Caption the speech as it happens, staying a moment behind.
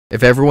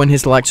If everyone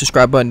hits the like,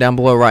 subscribe button down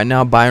below right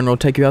now, Byron will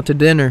take you out to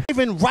dinner.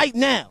 Even right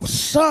now.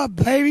 What's up,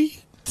 baby?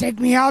 Take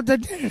me out to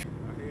dinner.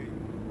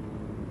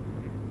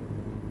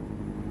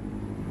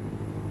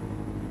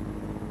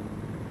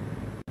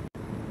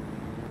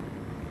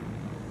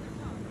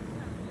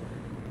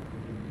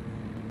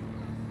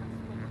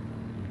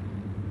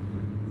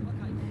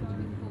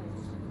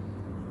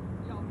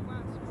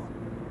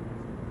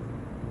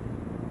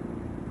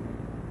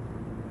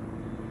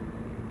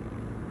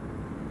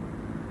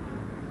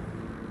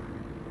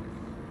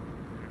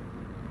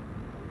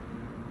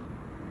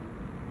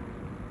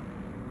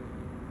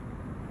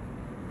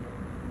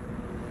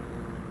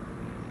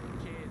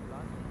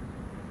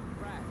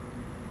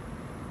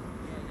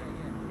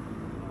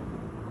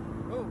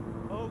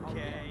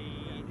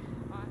 Okay.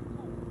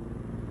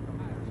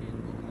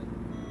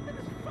 There's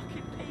a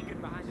fucking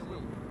pagan behind the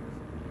wheel.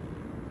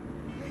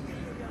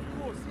 Yeah,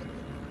 of course.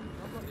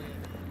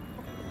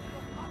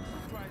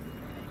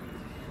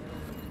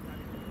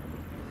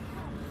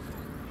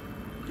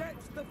 Get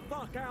the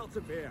fuck out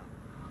of here.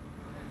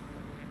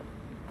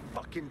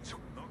 Fucking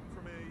not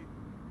for me.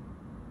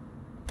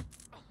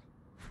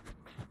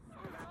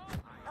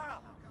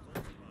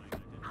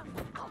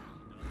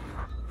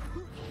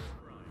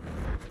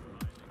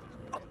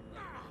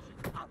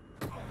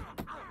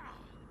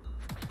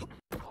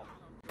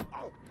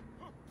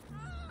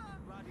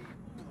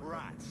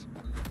 Rats.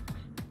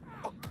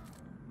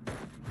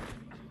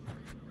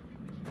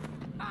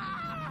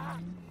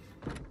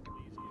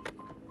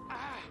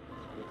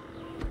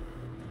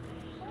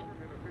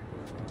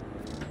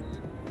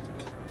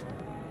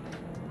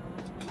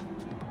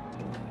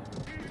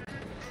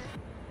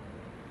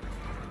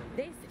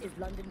 This is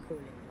London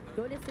Calling.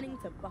 You're listening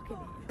to Bucket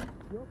In,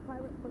 your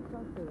pirate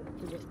podcast source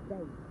to what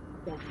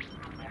they.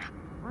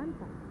 I'm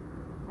Pat,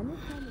 and this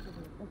time we're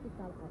giving a special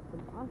shout out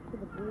from us to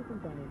the boys and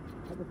girls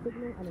at the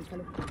Signal and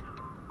Intelligence.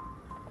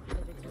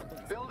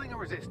 Building a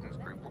resistance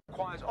group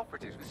requires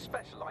operatives with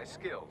specialized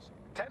skills.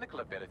 Technical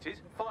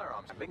abilities,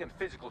 firearms handling, and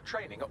physical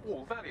training are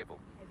all valuable.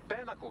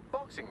 Bare-knuckle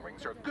boxing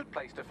rings are a good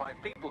place to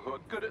find people who are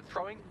good at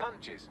throwing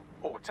punches,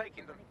 or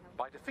taking them.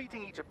 By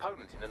defeating each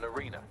opponent in an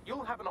arena,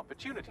 you'll have an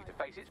opportunity to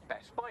face its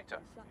best fighter.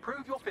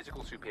 Prove your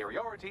physical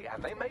superiority,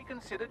 and they may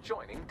consider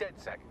joining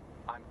DedSec.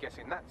 I'm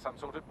guessing that's some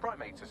sort of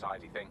primate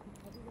society thing.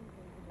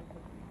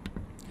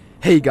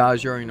 Hey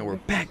guys, you already know we're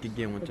back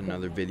again with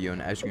another video,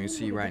 and as you can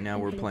see right now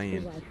we're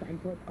playing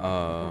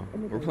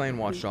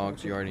Watch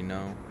Dogs. You already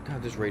know.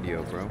 God, this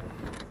radio, bro.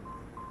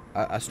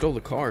 I stole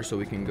the car so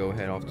we can go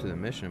head off to the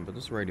mission, but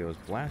this radio is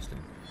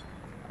blasting.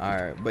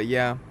 Alright, but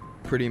yeah,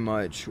 pretty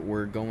much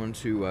we're going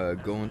to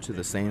go into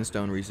the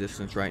sandstone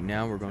resistance right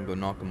now. We're going to go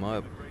knock them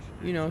up,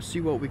 you know,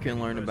 see what we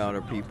can learn about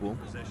our people.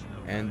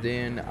 And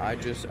then I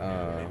just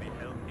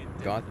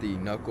got the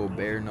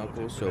bare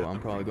knuckle, so I'm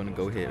probably going to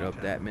go hit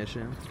up that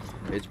mission.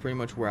 It's pretty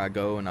much where I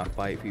go and I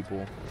fight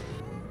people,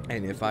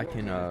 and if I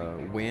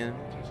can win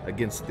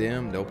against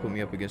them, they'll put me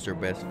up against their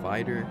best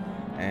fighter.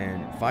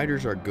 And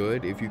fighters are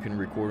good if you can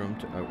record them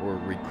to, or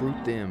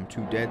recruit them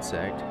to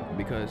DedSec,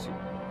 because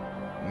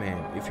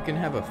man, if you can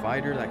have a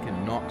fighter that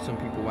can knock some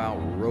people out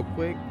real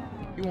quick,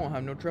 you won't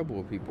have no trouble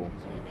with people.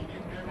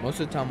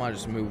 Most of the time I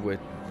just move with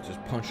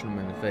just punching them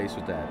in the face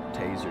with that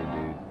taser,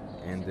 dude,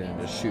 and then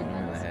just shooting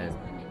them in the head.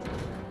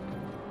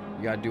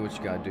 You gotta do what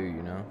you gotta do,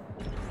 you know?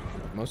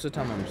 Most of the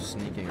time I'm just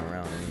sneaking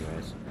around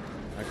anyways.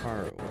 My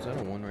car, was that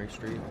a one-way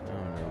street? I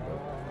don't know,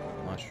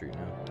 but my street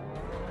now.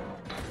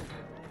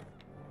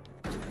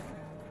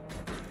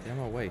 Get out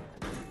of my way.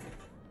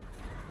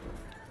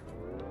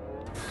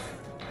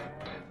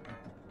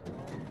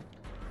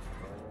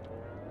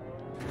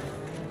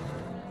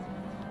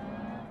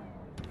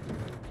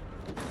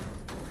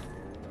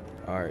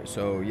 Alright,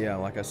 so yeah,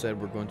 like I said,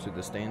 we're going to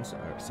the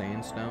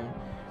sandstone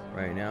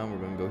right now. We're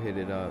going to go hit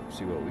it up,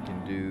 see what we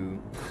can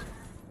do.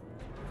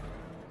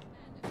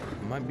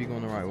 Might be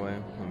going the right way.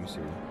 Let me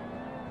see.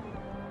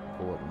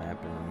 Pull up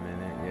map in a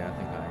minute. Yeah, I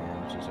think I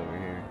am. It's just over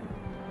here.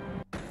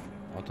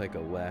 I'll take a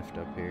left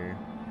up here.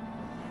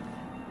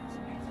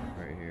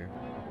 Right here.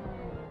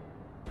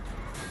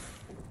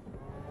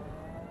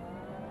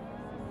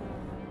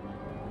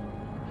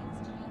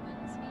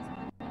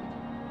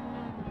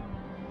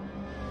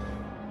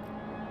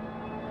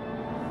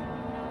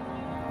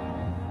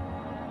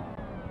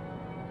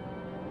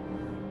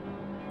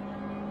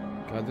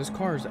 God, this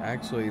car is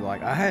actually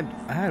like, I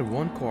had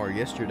one car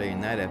yesterday in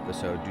that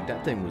episode, dude.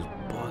 That thing was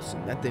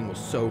busting. That thing was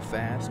so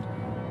fast.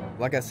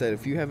 Like I said,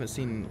 if you haven't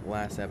seen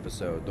last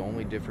episode, the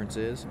only difference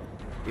is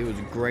it was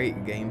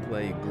great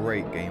gameplay,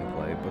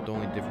 but the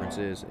only difference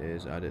is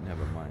I didn't have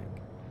a mic.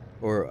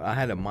 Or I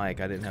had a mic,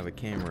 I didn't have a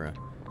camera,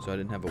 so I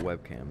didn't have a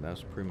webcam.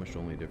 That's pretty much the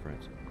only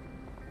difference.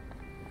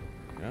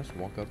 Can I just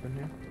walk up in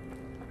here?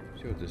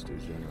 See what this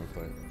dude's doing real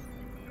quick.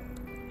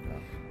 No.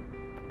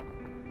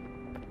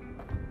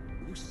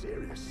 Are you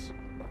serious?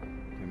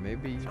 Okay,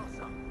 maybe.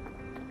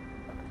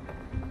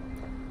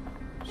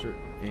 Is there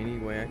any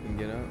way I can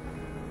get up?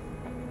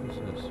 What's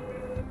this?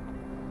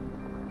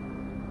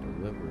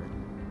 Deliver.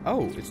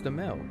 Oh, it's the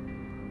mail.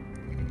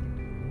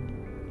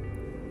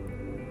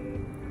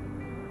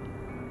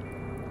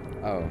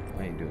 Oh,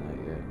 I ain't doing that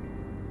yet.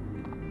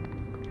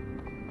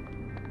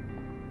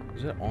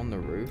 Is that on the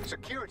roof?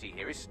 Security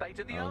here is state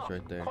of the Oh, art. it's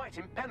right there. Quite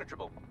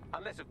impenetrable.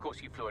 Unless, of course,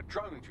 you flew a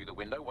drone through the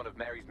window one of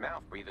Mary's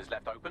mouth breathers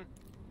left open.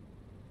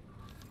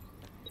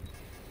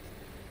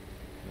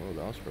 Oh,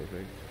 that was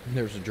perfect.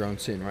 There's a drone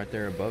sitting right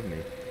there above me.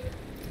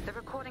 The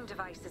recording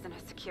device is in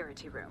her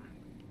security room.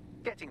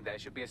 Getting there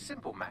should be a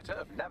simple matter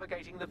of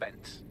navigating the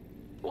vents.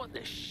 What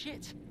the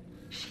shit?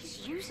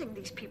 She's using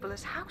these people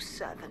as house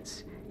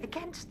servants,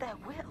 against their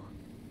will.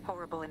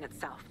 Horrible in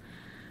itself,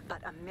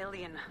 but a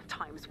million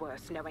times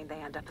worse knowing they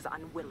end up as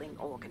unwilling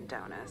organ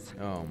donors.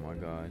 Oh my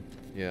god.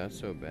 Yeah, that's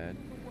so bad.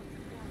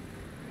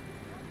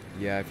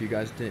 Yeah, if you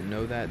guys didn't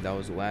know that, that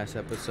was the last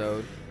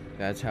episode.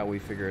 That's how we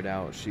figured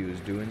out she was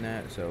doing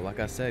that. So like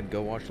I said,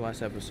 go watch the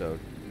last episode.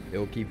 It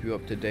will keep you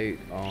up to date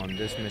on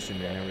this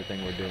mission and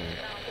everything we're doing.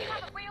 You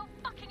have a real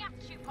fucking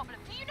attitude problem.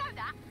 Do you know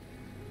that?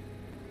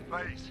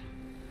 Please,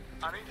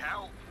 I need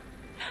help.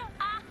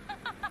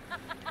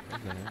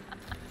 Okay.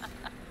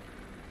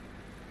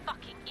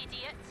 Fucking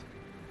idiot.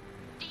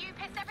 Do you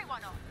piss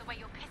everyone off the way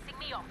you're pissing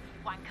me off,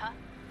 wanker?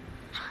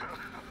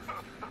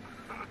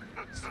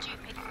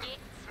 Stupid git.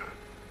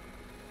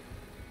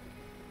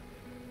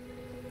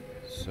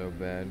 So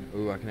bad.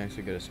 Ooh, I can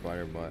actually get a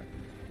spider bot.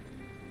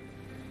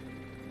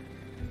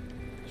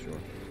 Sure.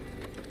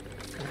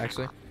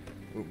 Actually,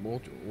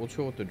 we'll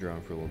chill with the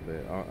drone for a little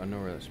bit. I know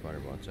where that spider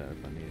bot's at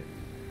if I need it.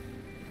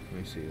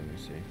 Let me see.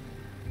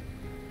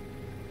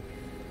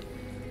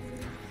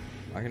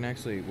 I can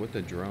actually, with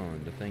the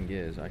drone, the thing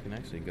is, I can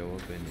actually go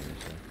up in here,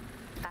 so.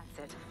 That's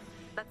it.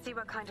 Let's see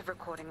what kind of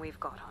recording we've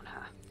got on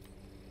her.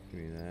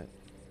 Give me that.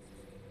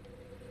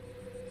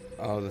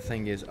 Oh, the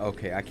thing is,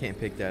 okay, I can't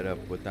pick that up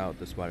without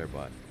the spider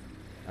bot.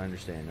 I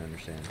understand.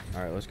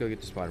 Alright, let's go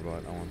get the spider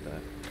bot. I want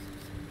that.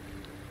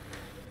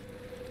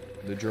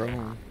 The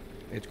drone,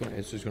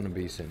 it's just gonna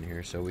be sitting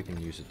here so we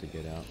can use it to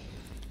get out.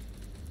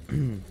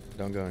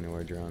 Don't go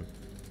anywhere, drone.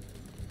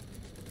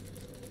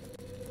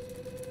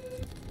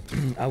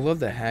 I love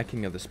the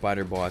hacking of the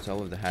spider bots. I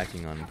love the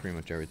hacking on pretty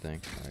much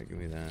everything. Alright, give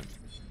me that.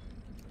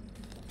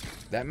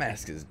 That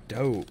mask is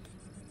dope.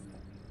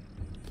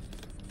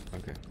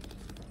 Okay.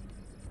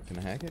 Can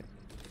I hack it?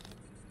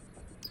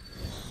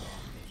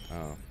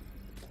 Oh.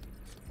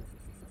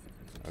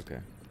 Okay.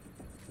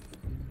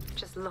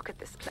 Just look at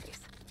this place.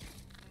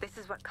 This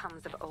is what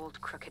comes of old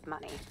crooked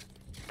money.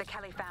 The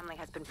Kelly family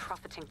has been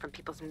profiting from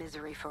people's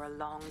misery for a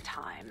long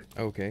time.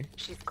 Okay.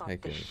 She's got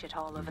Heck this yeah, shit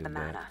all you over the did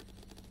that. manor.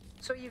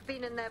 So you've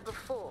been in there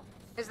before?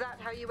 Is that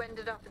how you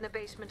ended up in the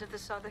basement of the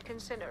Southwark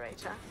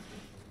incinerator?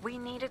 We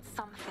needed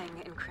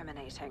something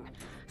incriminating,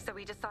 so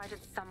we decided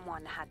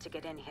someone had to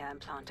get in here and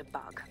plant a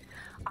bug.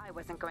 I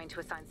wasn't going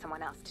to assign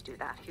someone else to do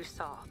that. You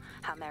saw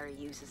how Mary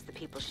uses the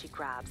people she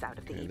grabs out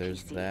of the Okay, EPC.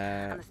 there's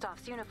that. And the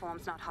staff's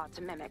uniform's not hard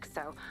to mimic,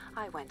 so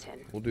I went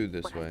in. We'll do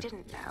this what way. I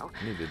didn't know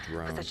I need the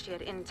drone. was that she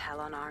had intel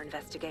on our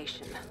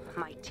investigation,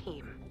 my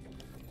team.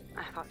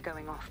 I thought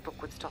going off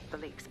book would stop the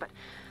leaks, but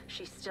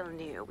she still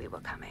knew we were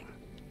coming.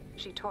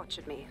 She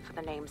tortured me for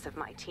the names of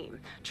my team,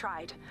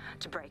 tried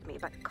to break me,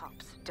 but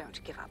cops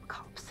don't give up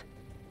cops.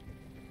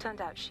 Turned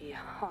out she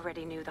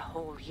already knew the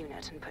whole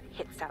unit and put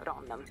hits out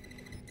on them.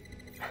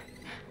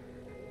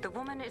 The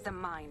woman is a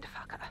mind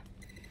fucker.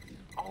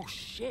 Oh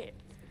shit.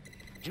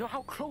 Do you know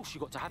how close you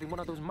got to having one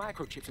of those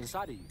microchips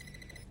inside of you?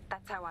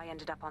 That's how I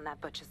ended up on that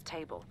butcher's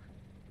table.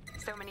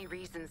 So many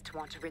reasons to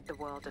want to rid the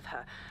world of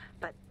her,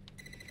 but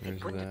There's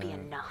it wouldn't be that.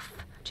 enough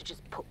to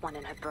just put one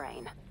in her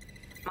brain.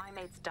 My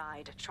mates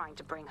died trying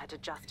to bring her to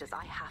justice.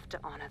 I have to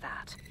honor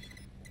that.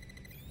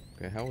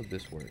 Okay, how would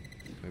this work?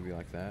 Maybe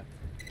like that?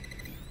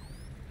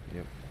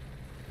 Yep.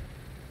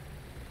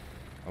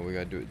 Oh, we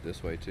gotta do it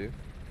this way too?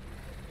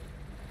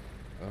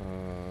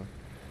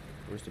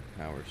 Where's the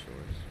power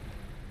source?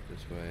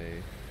 This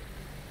way.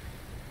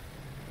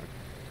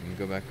 Okay. You can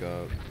go back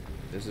up.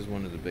 This is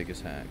one of the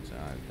biggest hacks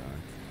I've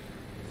done.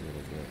 A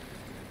little bit.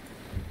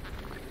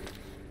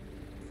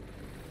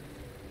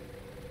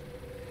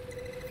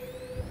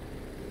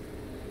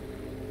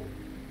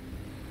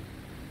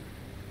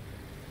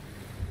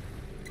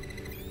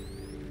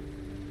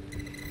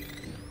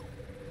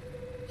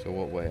 So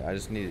what way? I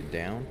just need it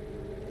down?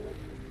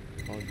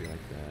 Probably be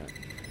like that.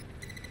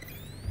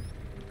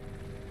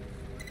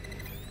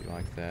 Be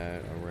like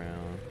that,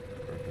 around.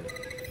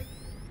 Perfect.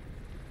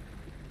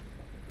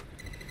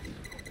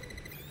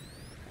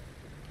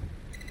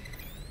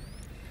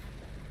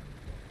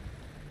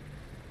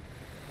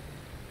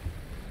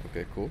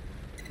 Okay, cool.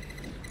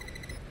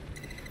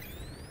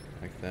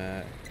 Like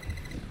that.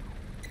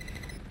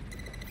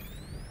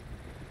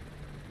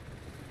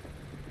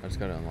 I just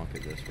gotta unlock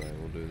it this way.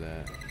 We'll do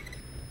that.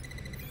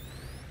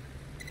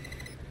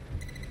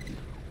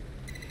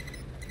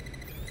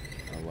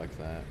 I like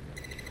that.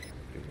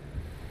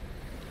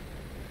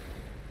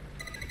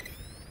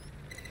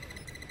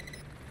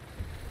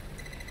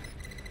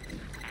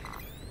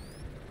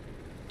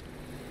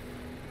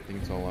 I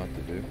think it's all I have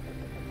to do.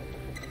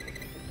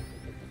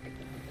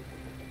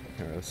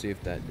 Alright, let's see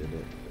if that did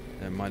it.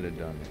 That might have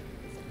done it.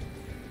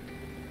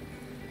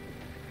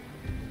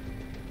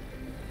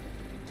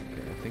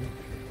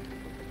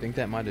 think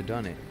that might have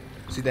done it.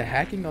 See, the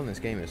hacking on this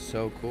game is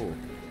so cool.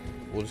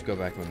 We'll just go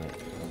back on the.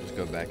 I'll just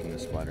go back in the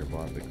spider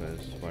bot because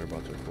spider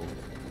bots are cool.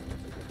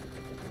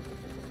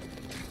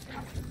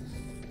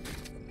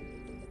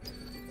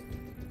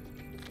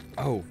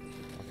 Oh,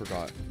 I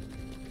forgot.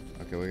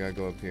 Okay, we gotta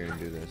go up here and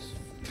do this.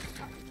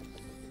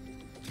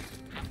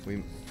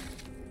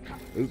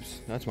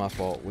 Oops, that's my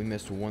fault. We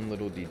missed one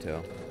little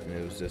detail, and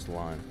it was this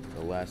line,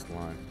 the last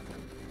line.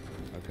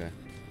 Okay.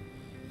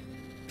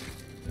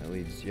 That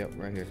leads, yep,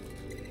 right here.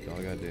 That's all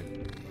I gotta do.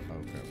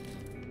 Oh, crap.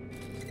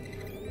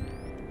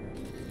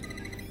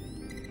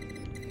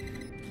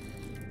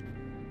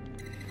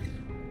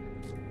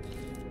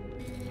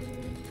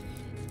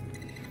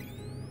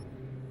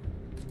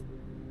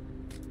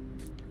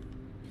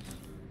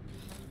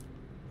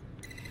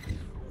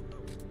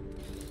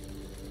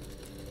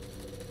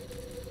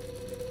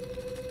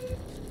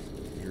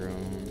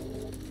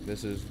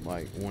 This is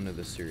like one of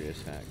the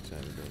serious hacks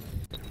I've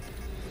done.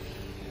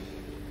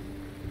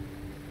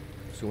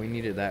 So we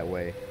need it that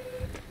way,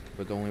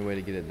 but the only way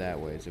to get it that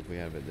way is if we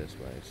have it this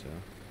way. So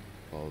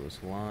follow this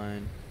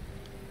line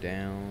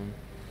down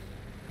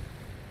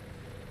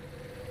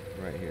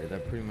right here.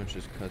 That pretty much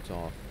just cuts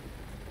off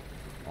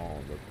all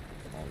the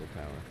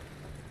power.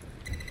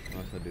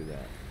 Unless I do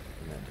that,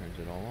 and that turns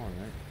it all on,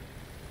 right?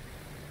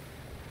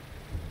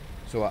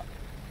 So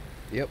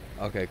yep.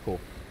 Okay, cool.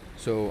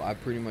 So I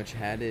pretty much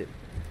had it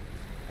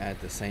at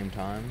the same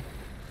time.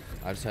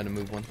 I just had to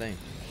move one thing.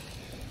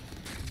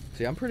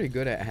 See, I'm pretty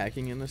good at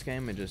hacking in this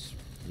game. It just,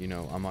 you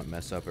know, I might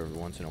mess up every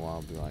once in a while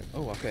and be like,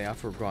 oh, okay, I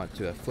forgot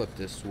to flip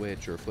this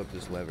switch or flip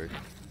this lever.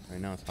 Right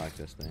now, let's hack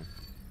this thing.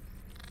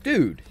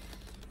 Dude!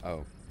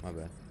 Oh, my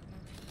bad.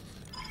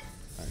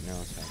 Alright, now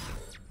let's hack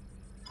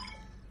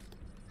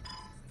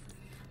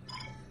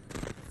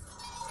it.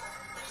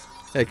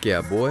 Heck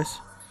yeah, boys.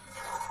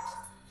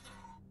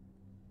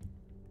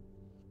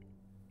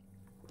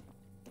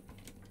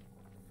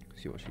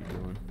 See what she's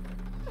doing.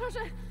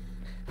 Roger.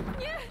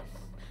 Yes.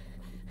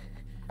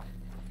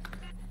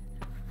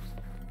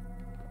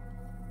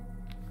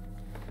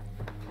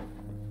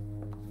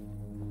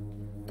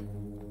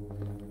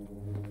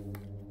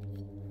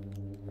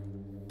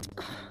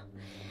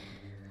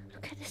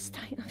 Look at the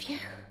state of you.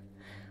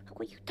 Look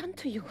what you've done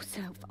to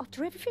yourself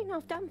after everything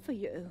I've done for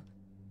you.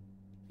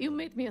 You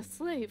made me a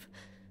slave.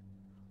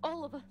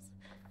 All of us.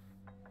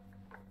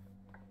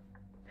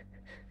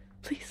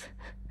 Please,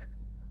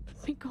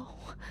 let me go.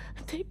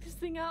 Take this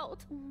thing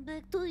out.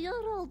 Back to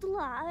your old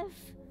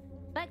life.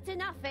 Back to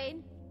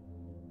nothing.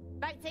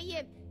 Back to you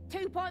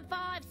 2.5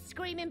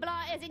 screaming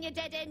blighters in your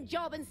dead-end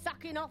job and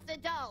sucking off the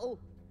dole.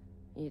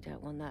 You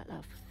don't want that,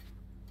 love.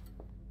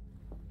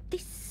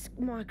 This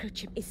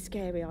microchip is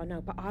scary, I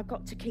know, but I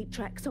got to keep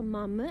tracks on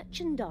my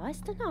merchandise,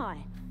 don't I?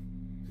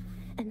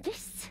 And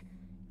this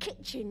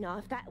kitchen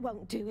knife, that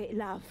won't do it,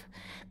 love.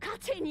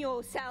 Cutting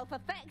yourself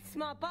affects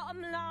my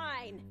bottom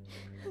line.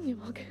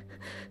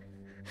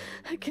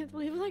 I can't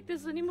live like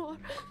this anymore.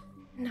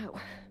 No.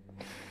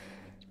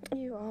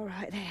 You're all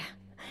right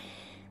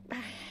there.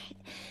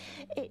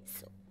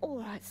 It's all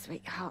right,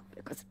 sweetheart,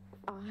 because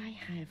I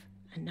have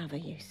another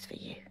use for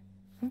you.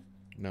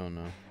 No.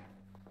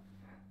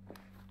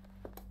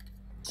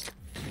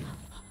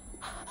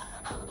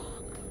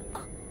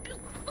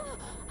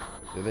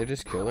 Did they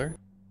just kill her?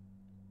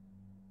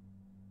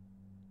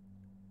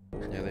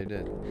 Yeah, they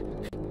did.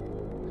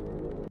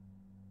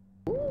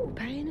 Ooh,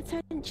 paying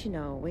attention,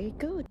 are we?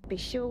 Good. Be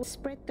sure to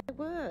spread the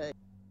word.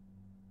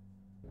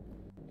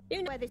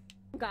 You know where this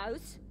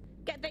goes.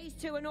 Get these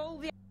two and all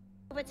the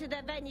over to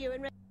their venue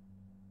and...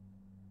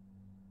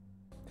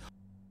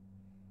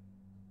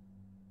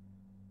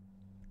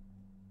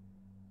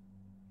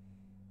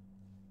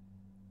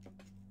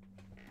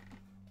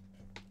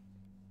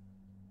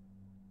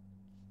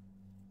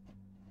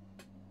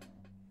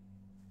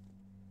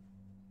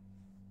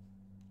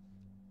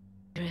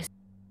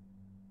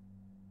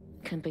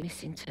 can be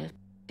misinterpreted.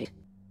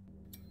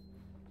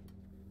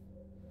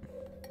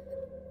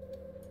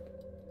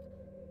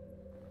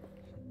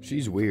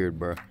 She's weird,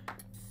 bro.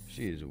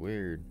 She is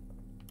weird.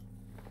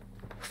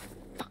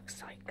 Fuck's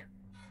sake.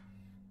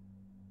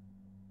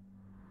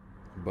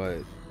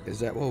 But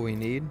is that what we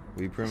need?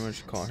 We pretty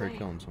much caught her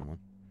killing someone.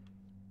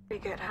 We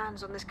get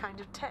hands on this kind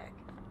of tech.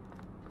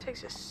 It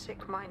takes a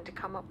sick mind to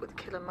come up with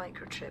killer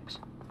microchips.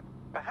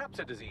 Perhaps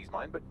a disease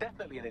mind, but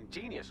definitely an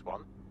ingenious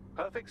one.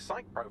 Perfect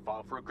psych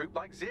profile for a group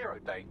like Zero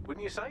Day,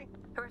 wouldn't you say?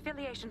 Her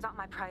affiliations aren't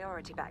my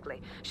priority,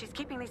 Bagley. She's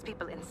keeping these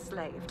people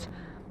enslaved.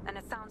 And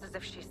it sounds as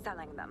if she's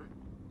selling them.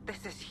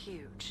 This is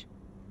huge.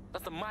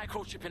 That's the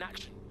microchip in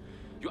action.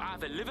 You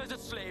either live as a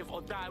slave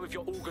or die with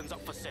your organs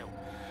up for sale.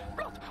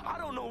 Blood, I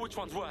don't know which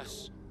one's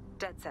worse.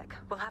 DedSec,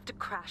 we'll have to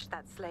crash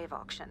that slave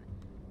auction.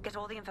 Get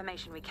all the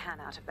information we can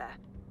out of there.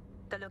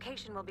 The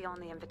location will be on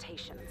the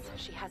invitations.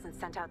 She hasn't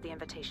sent out the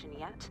invitation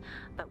yet,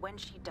 but when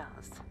she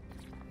does...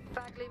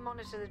 Bagley,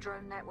 monitor the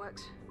drone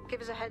networks. Give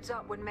us a heads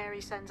up when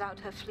Mary sends out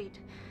her fleet.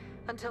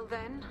 Until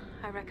then,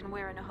 I reckon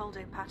we're in a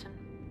holding pattern.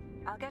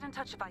 I'll get in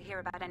touch if I hear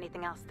about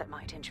anything else that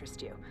might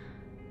interest you.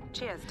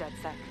 Cheers,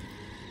 DedSec.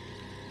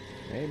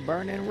 Hey,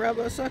 burning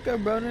rubber, sucker,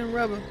 burning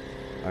rubber.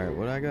 Alright,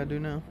 what do I gotta do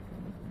now?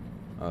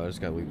 Oh, I just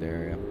gotta leave the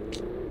area.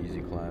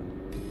 Easy clap.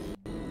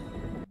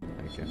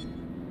 Thank you.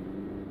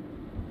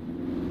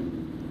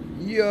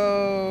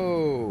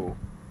 Yo!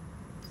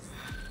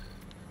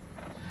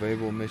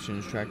 Available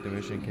missions, track the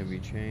mission can be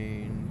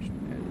changed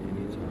at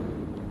any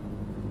time.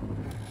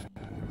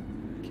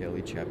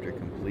 Kelly chapter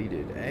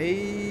completed.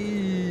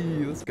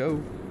 Hey, let's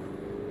go.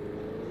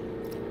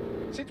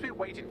 Since we're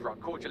waiting for our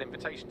cordial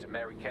invitation to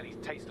Mary Kelly's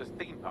tasteless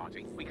theme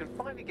party, we can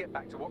finally get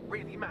back to what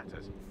really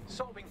matters,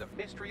 solving the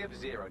mystery of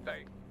Zero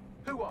Day.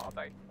 Who are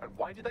they, and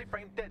why did they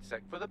frame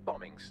DedSec for the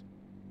bombings?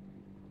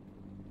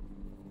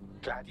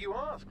 Glad you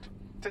asked.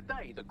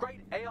 Today, the great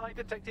AI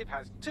detective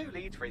has 2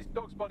 leads for his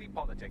dog's body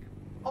politic.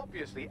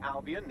 Obviously,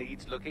 Albion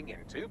needs looking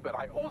into, but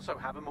I also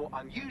have a more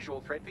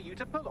unusual thread for you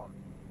to pull on.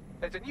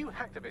 There's a new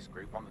hacktivist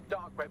group on the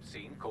dark web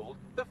scene called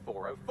the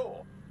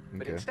 404.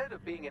 But instead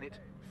of being in it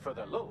for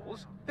the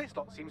lulz, this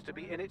lot seems to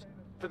be in it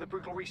for the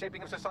brutal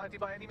reshaping of society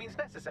by any means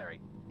necessary.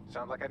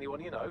 Sound like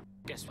anyone you know?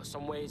 Guess what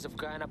some ways of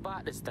going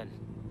about this then?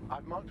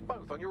 I've marked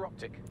both on your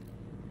optic.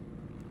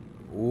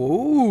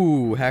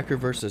 Ooh, hacker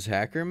versus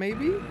hacker,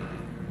 maybe?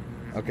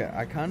 Okay,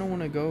 I kind of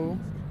want to go.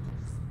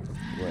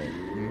 Wait,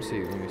 let me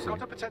see.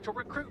 Got a potential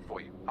recruit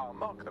for you. I'll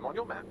mark them on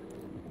your map.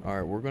 All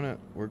right, we're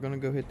gonna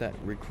go hit that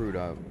recruit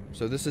up.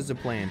 So this is the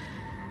plan.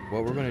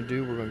 What we're gonna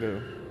do, we're gonna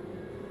go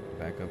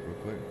back up real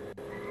quick.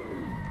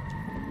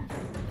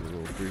 Do a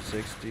little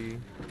 360.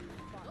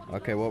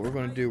 Okay, what we're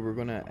gonna do, we're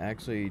gonna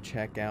actually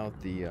check out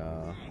the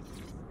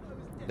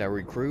that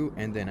recruit,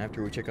 and then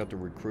after we check out the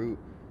recruit.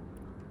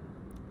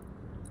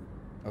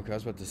 Okay, I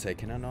was about to say,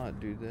 can I not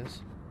do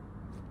this?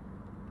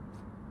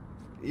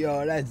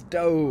 Yo, that's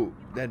dope.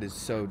 That is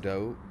so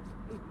dope.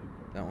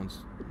 That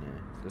one's,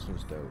 yeah, this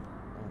one's dope.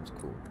 That one's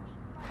cool.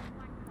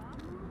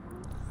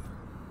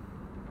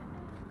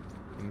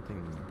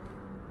 Anything? No,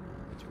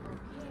 that's weird.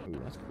 Ooh,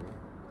 that's cool.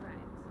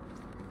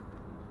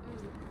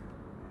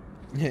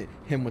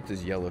 Him with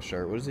his yellow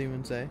shirt. What does he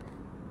even say?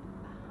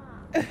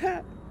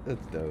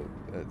 That's dope.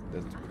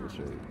 That's cool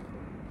shit.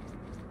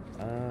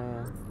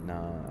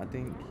 Nah, I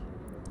think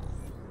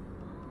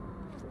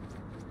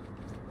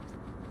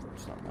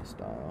it's not my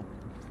style.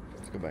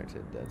 Let's go back to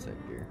the DedSec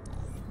gear.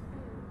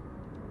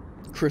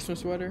 Christmas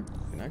sweater?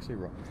 You can actually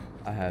rock.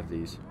 I have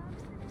these.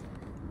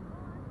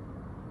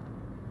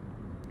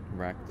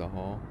 Rack the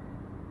Hall.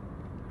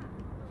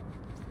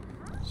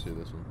 Let's do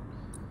this one.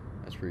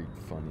 That's pretty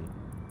funny.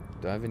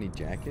 Do I have any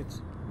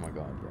jackets? Oh my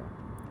god, bro.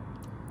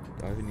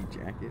 Do I have any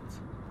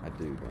jackets? I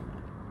do, don't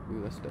I?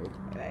 Ooh, that's dope.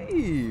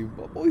 Hey,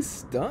 my boy's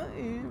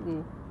stunting.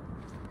 Well,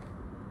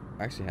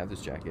 I actually have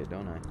this jacket,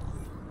 don't I?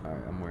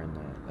 Alright, I'm wearing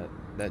that.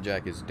 That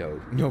jacket's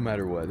dope. No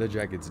matter what, that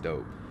jacket's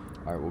dope.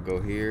 Alright, we'll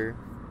go here.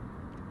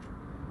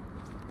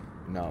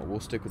 No, we'll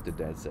stick with the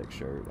DedSec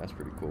shirt. That's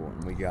pretty cool.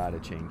 And we gotta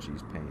change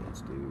these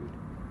pants, dude.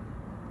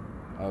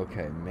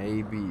 Okay,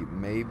 maybe.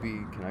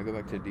 Can I go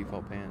back to the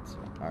default pants?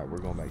 Alright, we're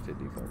going back to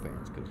the default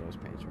pants because those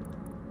pants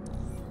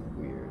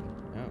are weird.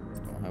 Oh,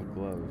 don't have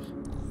gloves.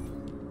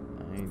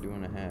 I ain't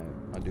doing a hat.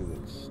 I do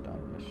look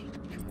stylish.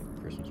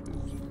 Christmas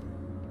boots.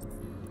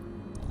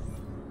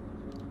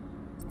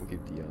 We'll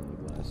keep the yellow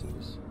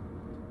glasses.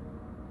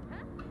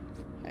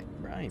 Hey,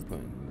 bro, I ain't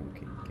putting no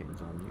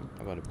canes on you.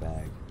 How about a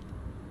bag?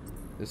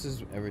 This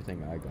is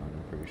everything I got,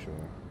 I'm pretty sure.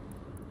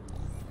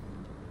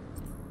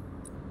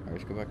 Alright,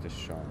 let's go back to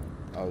Sean.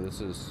 Oh,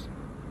 this is...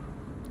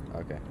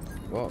 Okay.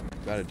 Well,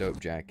 got a dope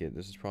jacket.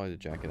 This is probably the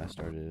jacket I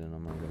started in,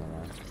 I'm not gonna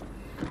lie.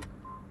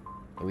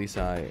 At least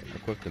I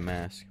equipped the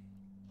mask.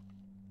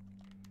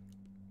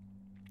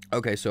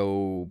 Okay,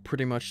 so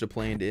pretty much the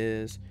plan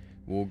is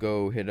we'll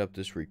go hit up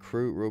this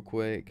recruit real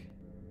quick,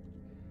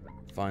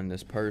 find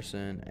this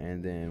person,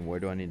 and then where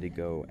do I need to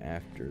go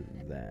after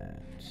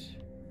that?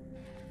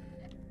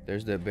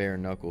 There's the bare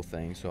knuckle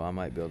thing, so I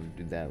might be able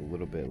to do that a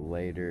little bit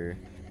later.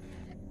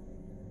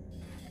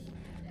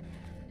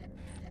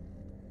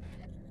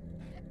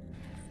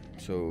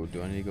 So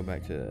do I need to go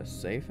back to the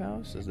safe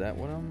house? Is that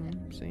what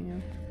I'm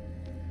seeing?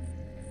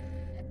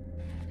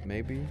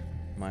 Maybe.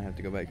 Might have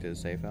to go back to the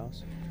safe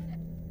house.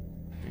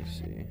 Let me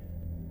see.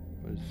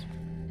 What is...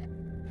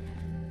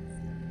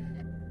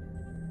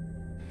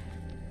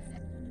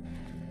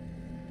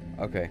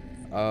 Okay.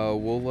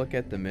 We'll look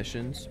at the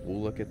missions.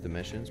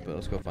 But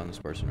let's go find this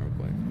person real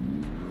quick.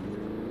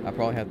 I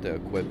probably have to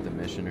equip the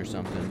mission or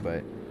something,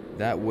 but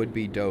that would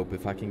be dope.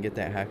 If I can get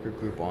that hacker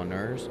group on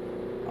nurse,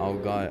 I'll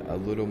got a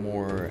little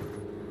more...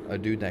 A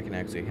dude that can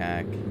actually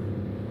hack.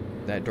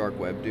 That dark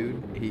web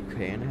dude, he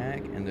can hack,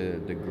 and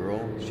the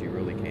girl, she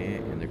really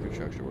can't, and the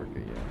construction worker,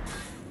 yeah.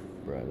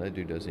 Bro, that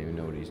dude doesn't even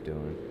know what he's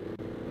doing.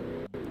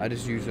 I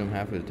just use him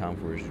half of the time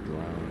for his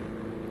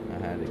drone.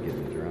 I had to get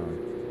the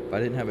drone. If I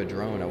didn't have a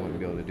drone, I wouldn't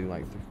be able to do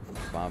like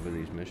 5 of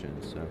these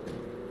missions, so.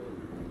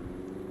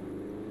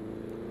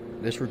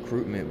 This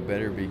recruitment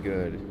better be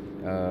good.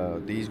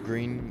 These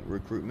green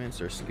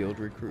recruitments are skilled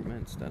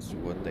recruitments. That's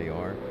what they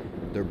are.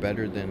 They're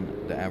better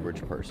than the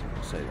average person,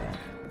 I'll say that.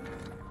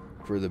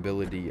 For the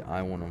ability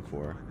I want them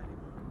for.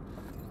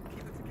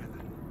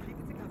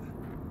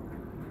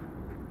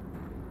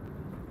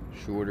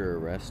 Shorter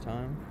arrest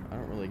time? I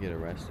don't really get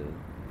arrested.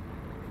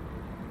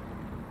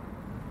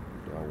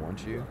 Do I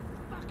want you?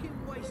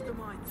 Fucking waste of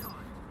my time.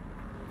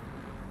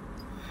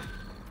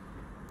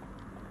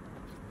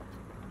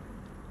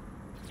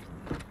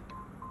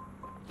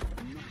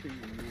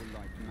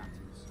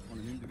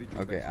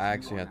 Okay, I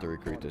actually have to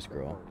recruit this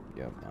girl.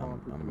 Yep,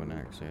 I'm gonna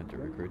actually have to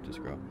recruit this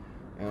girl.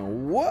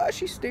 And what?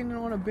 She's standing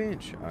on a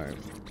bench. Alright,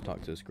 let's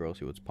talk to this girl,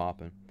 see what's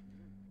popping.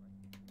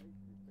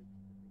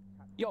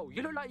 Yo,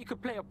 you look like you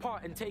could play a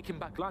part in taking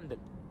back London.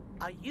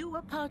 Are you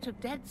a part of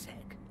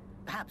DedSec?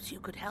 Perhaps you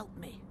could help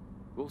me.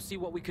 We'll see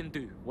what we can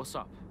do. What's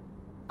up?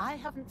 I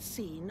haven't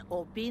seen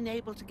or been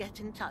able to get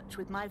in touch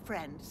with my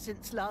friend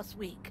since last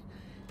week.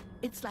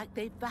 It's like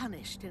they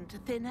vanished into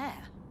thin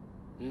air.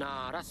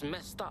 Nah, that's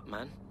messed up,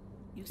 man.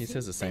 He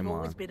says the same They've line.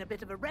 always been a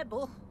bit of a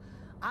rebel.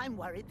 I'm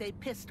worried they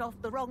pissed off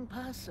the wrong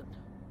person.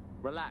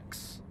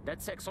 Relax.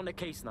 DedSec's on the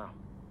case now.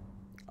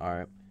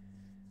 Alright.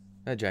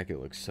 That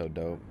jacket looks so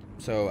dope.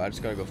 So I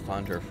just gotta go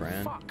find her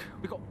friend. Fuck,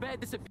 we got bare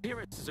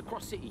disappearances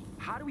across city.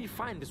 How do we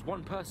find this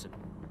one person?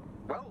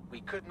 Well,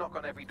 we could knock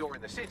on every door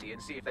in the city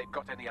and see if they've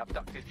got any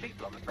abducted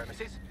people on the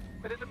premises,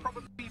 but it'd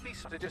probably be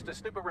sort of just to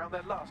snoop around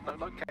their last known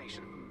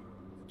location.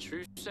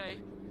 True say.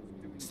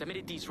 Send me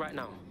the D's right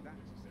now.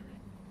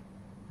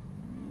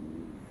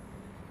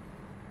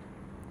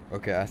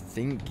 Okay, I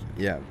think,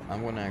 yeah,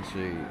 I'm gonna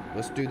actually,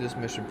 let's do this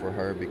mission for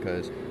her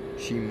because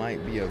she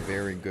might be a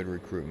very good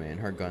recruitment and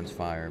her guns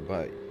fire,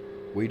 but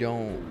we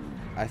don't,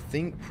 I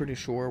think pretty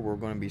sure we're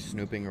gonna be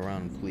snooping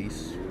around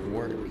police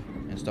work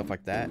and stuff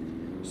like that,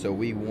 so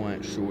we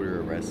want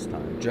shorter arrest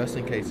time, just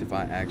in case if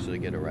I actually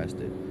get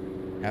arrested.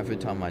 Half the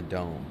time I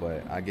don't,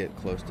 but I get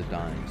close to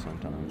dying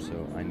sometimes,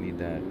 so I need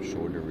that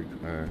shorter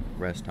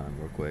arrest time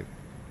real quick.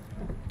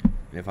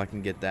 And if I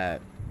can get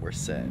that, we're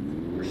set.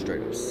 We're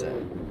straight up set.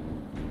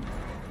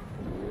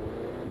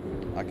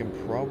 I can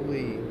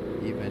probably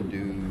even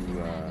do,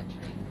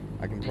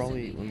 I can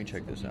probably, let me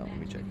check this out,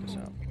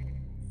 No,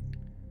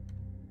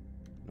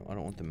 I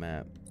don't want the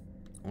map.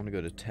 I want to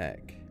go to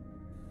tech.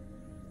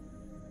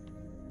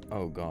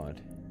 Oh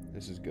god,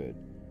 this is good.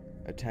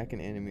 Attack an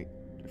enemy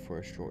for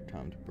a short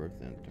time to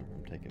prevent them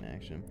from taking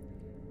action.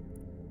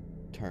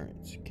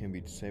 Turrets can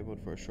be disabled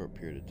for a short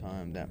period of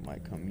time. That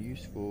might come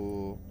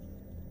useful.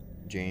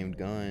 Jammed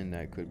gun,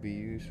 that could be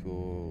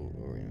useful.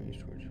 Or enemy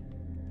storage.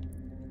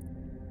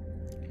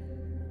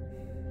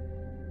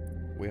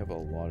 We have a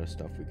lot of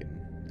stuff we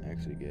can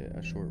actually get.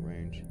 A short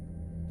range.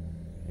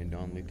 A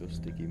non-lethal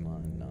sticky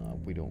mine. Nah,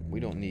 we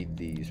don't need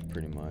these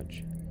pretty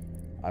much.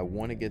 I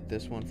want to get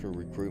this one for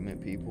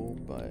recruitment people,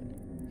 but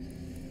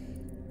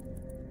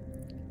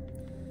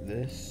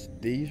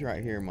these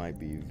right here might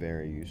be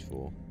very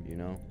useful, you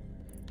know?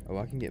 Oh,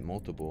 I can get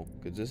multiple,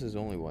 because this is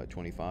only, what,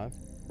 25?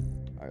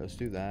 Alright, let's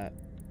do that.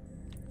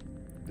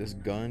 This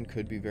gun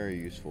could be very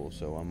useful,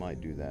 so I might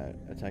do that.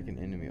 Attack an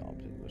enemy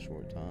object for a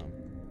short time.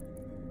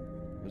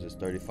 Was this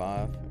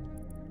 35?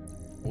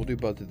 We'll do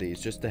both of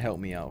these, just to help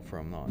me out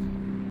from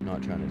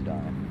not trying to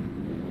die.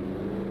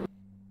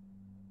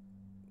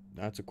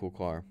 That's a cool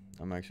car.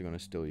 I'm actually going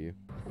to steal you.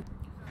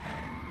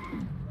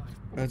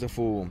 That's a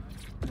full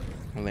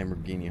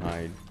Lamborghini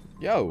hide.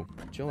 Yo,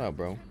 chill out,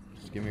 bro.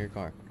 Just give me your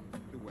car.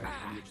 The way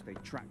in which they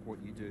track what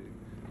you do.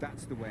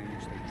 That's the way in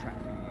which they track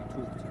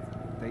who you talk to.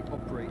 They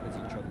operate as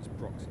each other's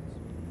proxies.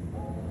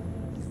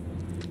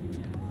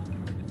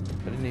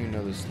 I didn't even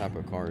know this type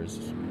of car is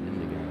in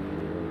the game.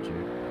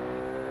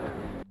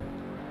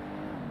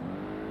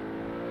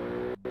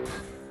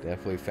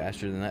 Definitely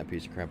faster than that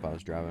piece of crap I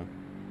was driving.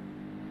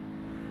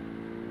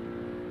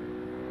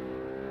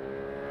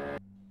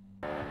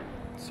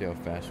 See how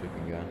fast we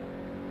can go.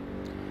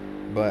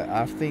 But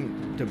I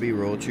think, to be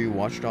real with you,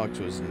 Watch Dogs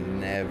was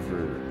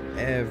never,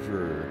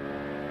 ever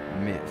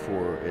meant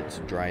for its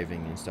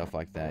driving and stuff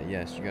like that.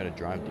 Yes, you gotta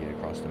drive to get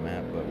across the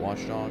map, but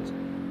Watch Dogs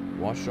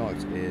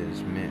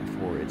is meant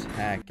for its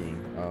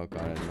hacking. Oh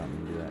god, I did not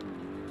mean to do that.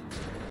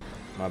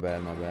 My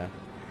bad, my bad.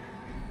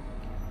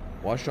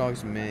 Watch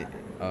Dogs meant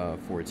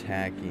for its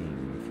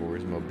hacking, for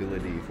its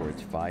mobility, for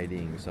its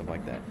fighting, stuff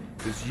like that.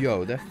 Because,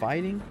 yo, that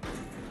fighting...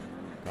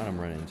 God, I'm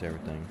running into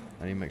everything.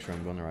 I need to make sure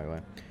I'm going the right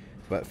way.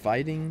 But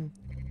fighting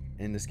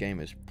in this game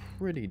is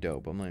pretty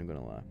dope. I'm not even going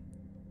to lie.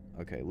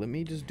 Okay, let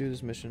me just do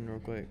this mission real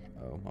quick.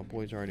 Oh, my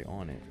boy's already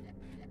on it.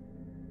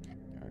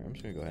 Alright, I'm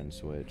just going to go ahead and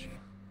switch.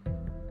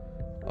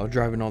 I was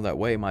driving all that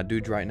way. My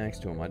dude's right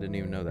next to him. I didn't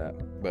even know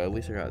that. But at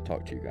least I got to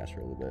talk to you guys for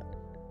a little bit.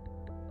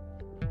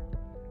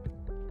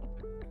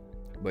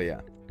 But yeah.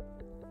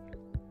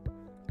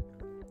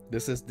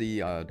 This is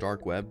the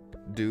dark web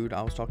dude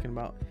I was talking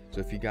about.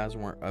 So if you guys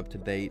weren't up to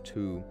date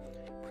to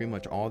pretty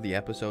much all the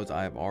episodes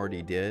I have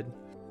already did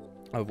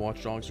of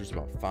Watch Dogs, there's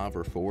about 5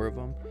 or 4 of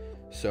them.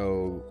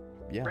 So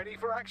yeah. Ready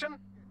for action?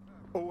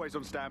 Always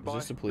on standby. Is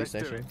this the police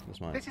station?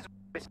 That's mine. This is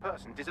where this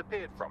person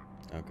disappeared from.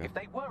 Okay. If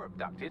they were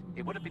abducted,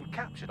 it would have been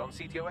captured on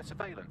CTOS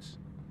surveillance.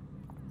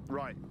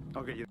 Right,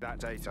 I'll get you that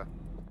data.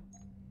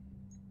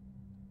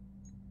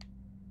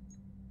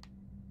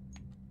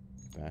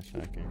 Fast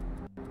hacking.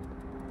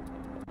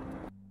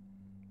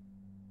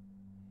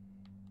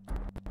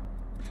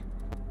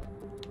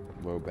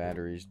 slow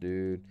batteries,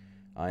 dude.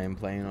 I am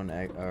playing on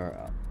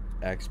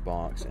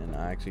Xbox, and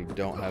I actually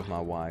don't have my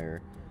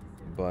wire,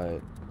 but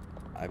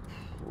I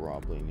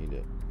probably need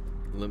it.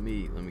 Let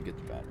me get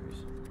the batteries.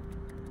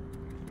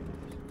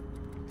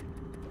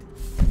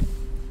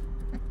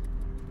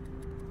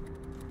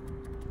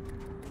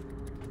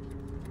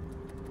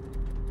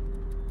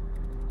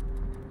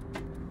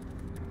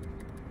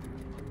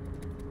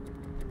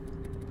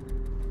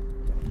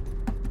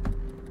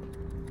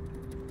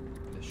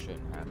 This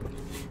shouldn't happen.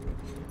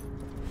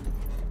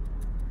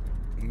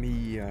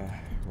 Me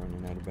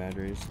running out of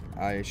batteries.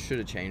 I should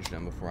have changed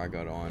them before I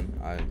got on.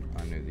 I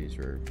knew these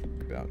were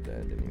about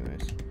dead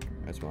anyways.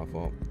 That's my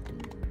fault.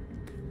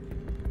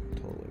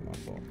 Totally my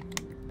fault.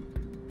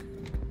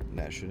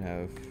 That should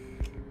have...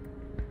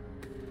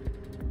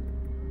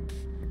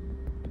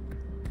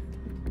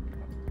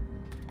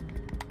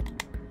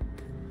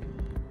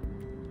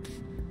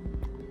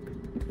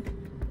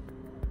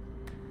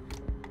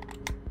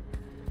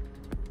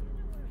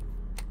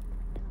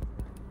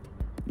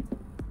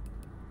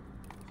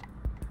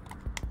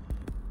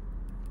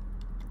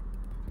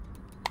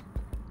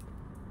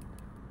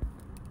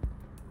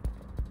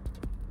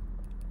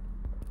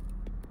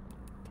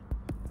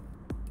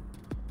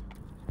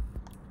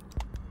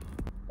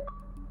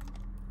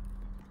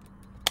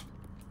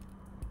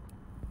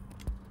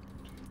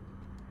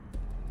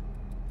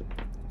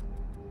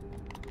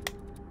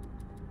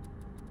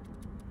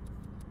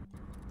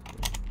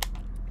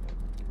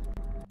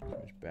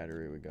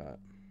 battery we got.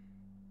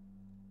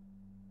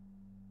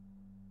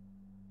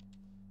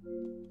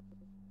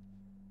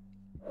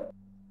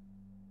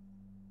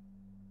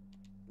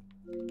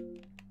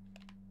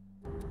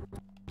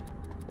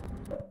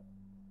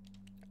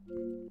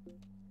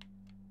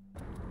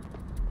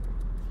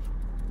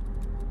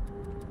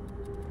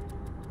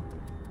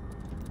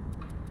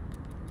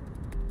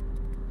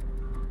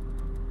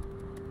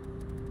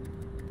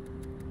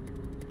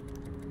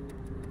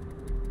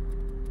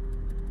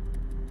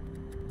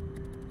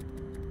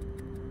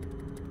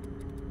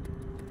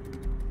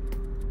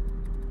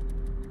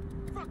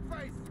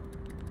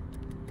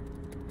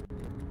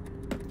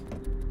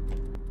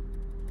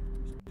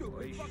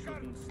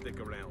 Stick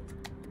around.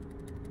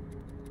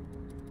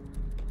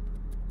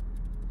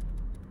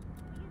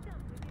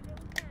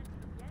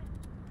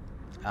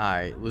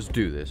 Alright, let's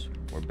do this.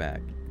 We're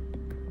back.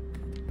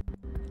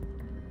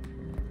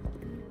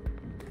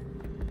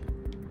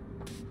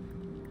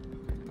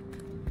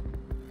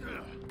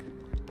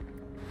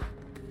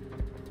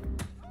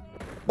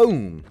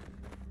 Boom!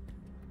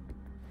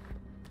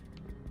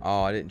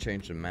 Oh, I didn't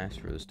change the mask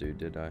for this dude,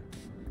 did I?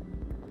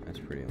 That's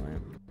pretty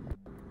lame.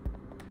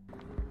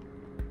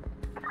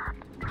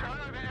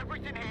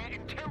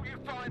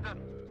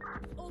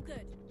 All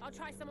good. I'll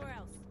try somewhere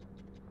else.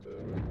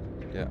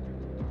 Yeah.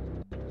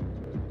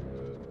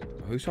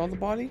 Who saw the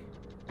body?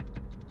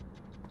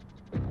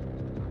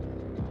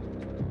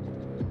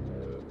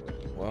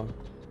 Well,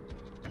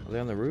 are they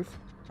on the roof?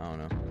 I don't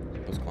know.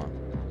 Let's climb.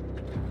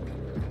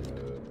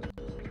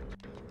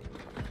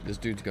 This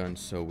dude's gun's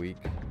so weak.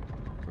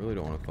 I really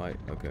don't want to fight.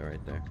 Okay,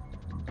 right there.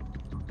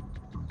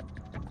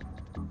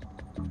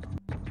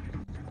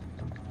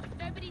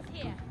 Nobody's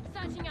here.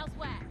 Searching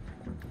elsewhere.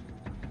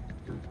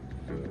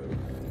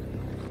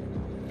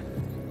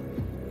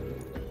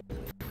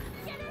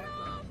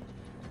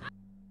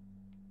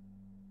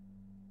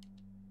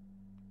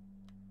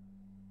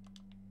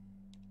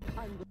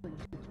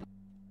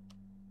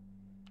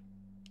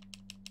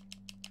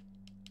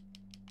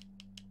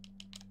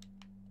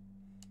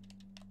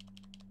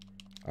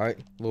 Alright,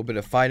 a little bit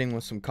of fighting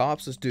with some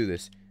cops. Let's do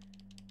this.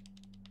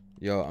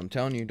 Yo, I'm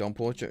telling you, don't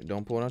pull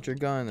out your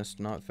gun. That's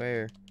not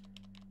fair.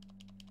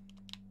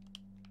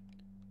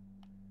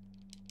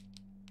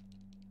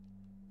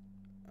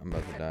 I'm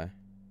about to die.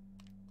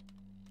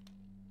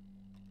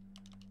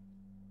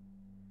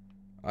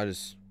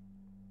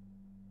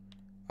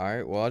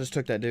 Alright, well, I just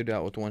took that dude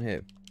out with one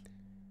hit.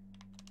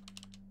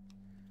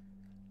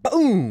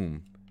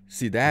 Boom!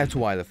 See, that's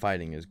why the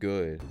fighting is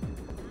good.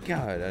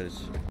 God, that is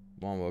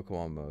wombo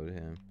combo to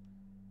him.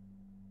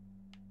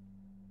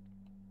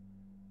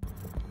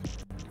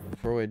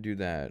 Before we do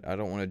that, I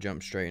don't want to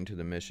jump straight into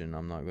the mission.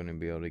 I'm not going to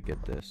be able to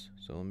get this.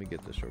 So let me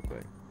get this real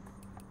quick.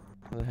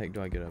 How the heck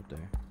do I get up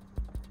there?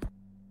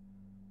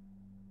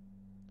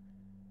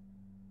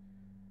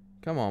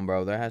 Come on,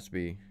 bro. There has to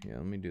be... Yeah,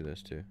 let me do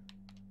this too.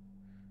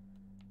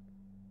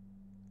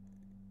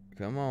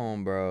 Come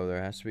on, bro.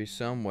 There has to be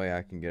some way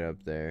I can get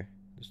up there.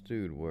 This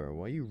dude,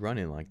 why are you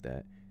running like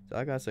that? So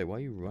I gotta say, why are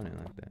you running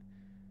like that?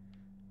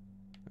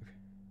 Okay.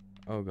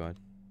 Oh, God.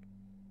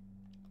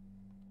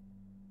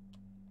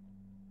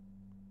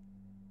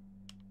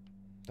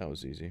 That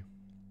was easy.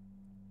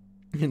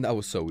 And that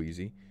was so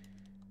easy.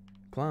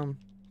 Climb.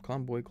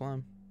 Climb, boy,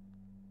 climb.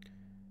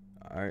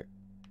 Alright.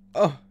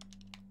 Oh!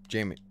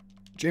 Jam it.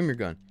 Jam your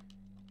gun.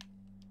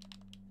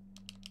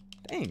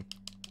 Dang.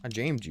 I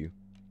jammed you.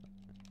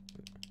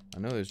 I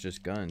know there's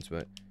just guns,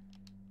 but...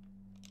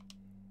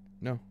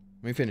 No.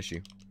 Let me finish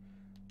you.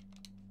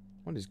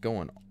 What is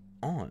going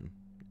on?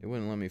 It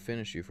wouldn't let me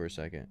finish you for a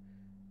second.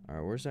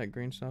 Alright, where's that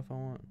green stuff I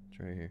want? It's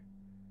right here.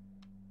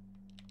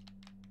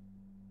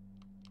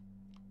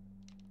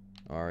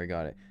 Alright,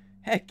 got it.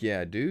 Heck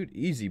yeah, dude.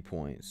 Easy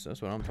points.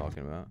 That's what I'm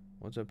talking about.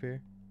 What's up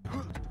here?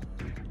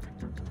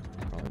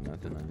 Probably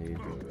nothing I need.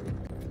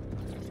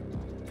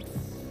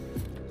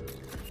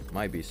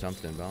 Might be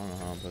something, but I don't know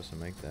how I'm supposed to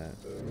make that.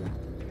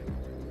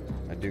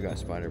 I do got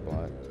spider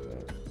bot.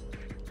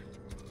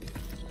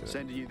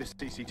 Sending you this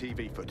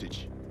CCTV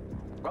footage.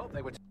 Well,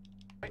 they were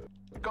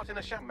got in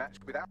a sham match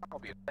with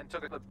Albion and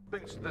took the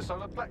boots to the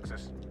solar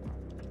plexus.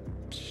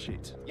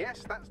 Shit.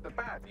 Yes, that's the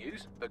bad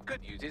news. The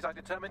good news is I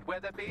determined where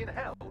they're being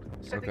held.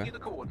 Sending you the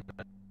coordinates.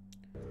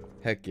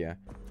 Heck yeah.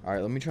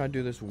 Alright, let me try to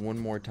do this one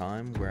more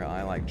time where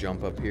I like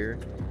jump up here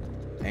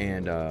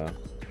and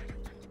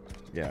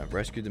yeah,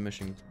 rescue the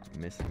missing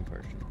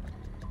person.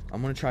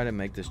 I'm gonna try to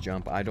make this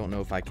jump. I don't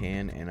know if I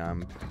can, and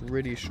I'm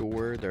pretty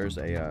sure there's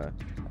a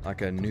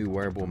like a new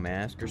wearable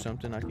mask or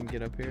something I can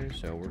get up here,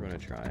 so we're gonna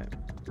try it.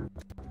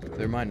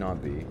 There might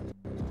not be,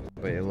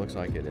 but it looks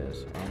like it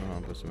is. I don't know how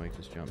I'm supposed to make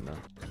this jump though.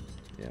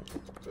 Yeah.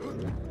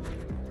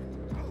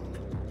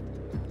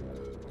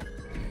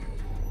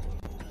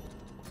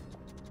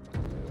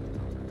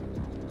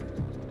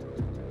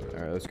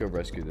 Alright, let's go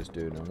rescue this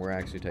dude, and we're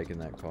actually taking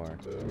that car.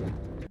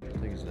 What the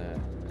thing is that?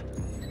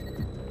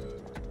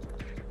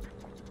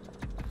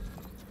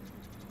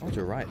 Oh,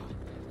 to right.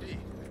 We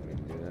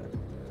can do that.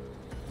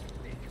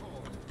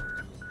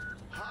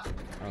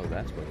 Oh,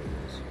 that's what it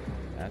is.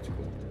 That's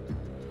cool.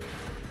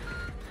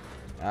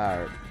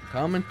 Alright,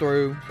 coming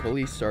through.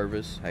 Police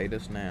service. Hate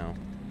us now.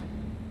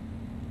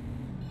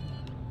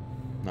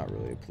 Not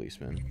really a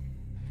policeman.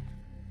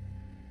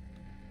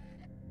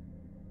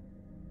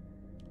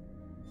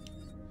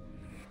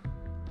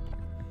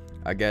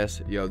 I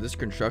guess, yo, this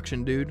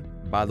construction dude,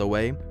 by the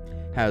way,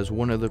 has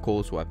one of the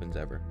coolest weapons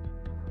ever.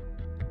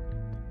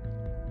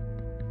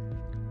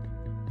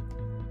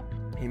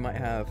 He might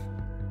have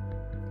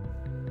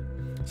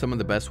some of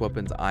the best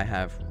weapons I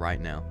have right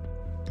now.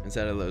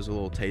 Instead of those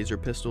little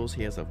taser pistols,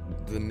 he has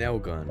the nail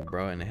gun,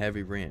 bro, and a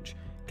heavy wrench.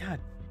 God.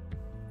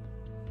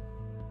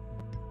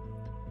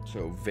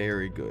 So,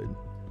 very good.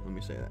 Let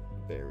me say that.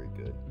 Very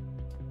good.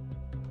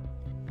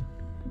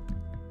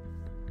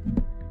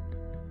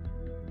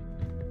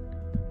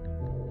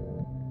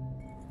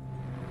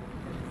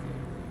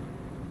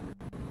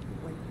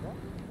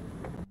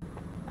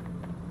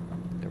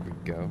 There we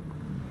go.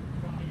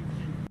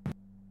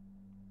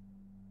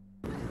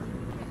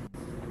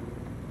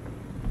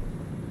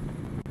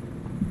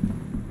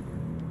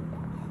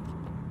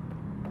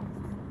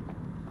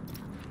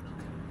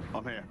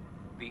 I'm here.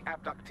 The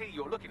abductee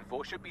you're looking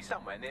for should be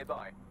somewhere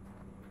nearby.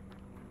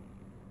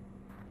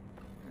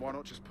 Why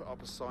not just put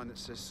up a sign that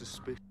says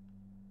suspicious?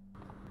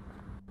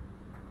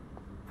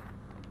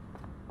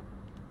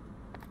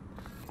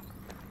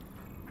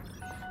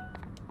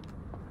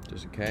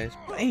 Just in case.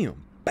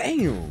 Bam!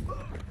 Bam!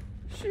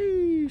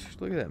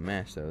 Sheesh. Look at that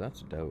mask, though.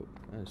 That's dope.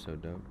 That is so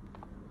dope.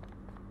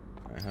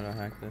 Alright, how do I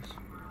hack this?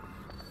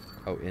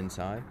 Oh,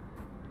 inside?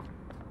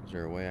 Is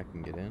there a way I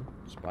can get in?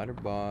 Spider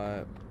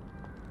bot.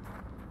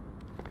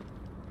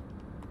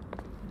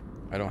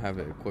 I don't have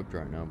it equipped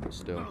right now, but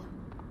still.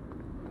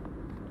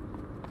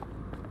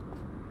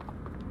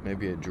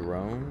 Maybe a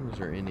drone? Is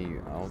there any?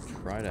 I'll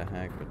try to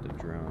hack with the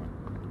drone.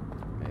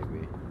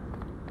 Maybe.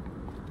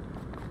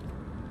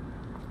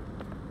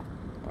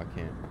 Oh, I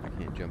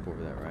can't jump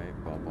over that,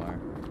 right? Barbed wire.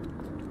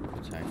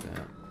 Let's hack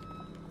that.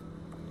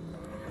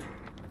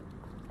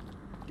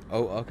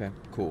 Oh, okay,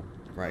 cool.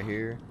 Right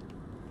here.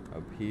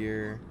 Up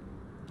here.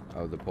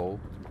 Oh, the pole.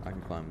 I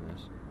can climb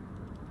this.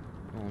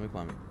 Oh, let me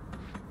climb it.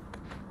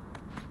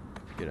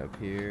 Get up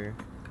here.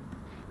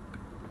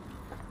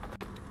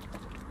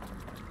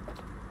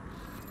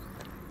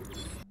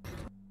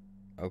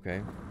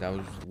 Okay, that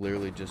was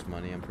literally just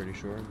money, I'm pretty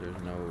sure. There's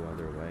no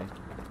other way.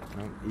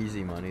 No,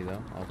 easy money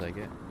though. I'll take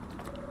it.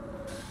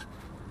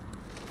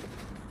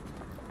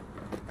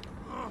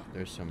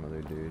 There's some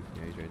other dude.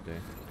 Yeah, he's right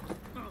there.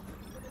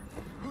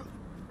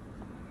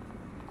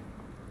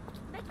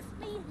 Makes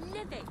me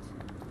livid.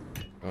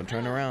 Don't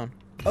turn around.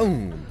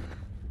 Boom!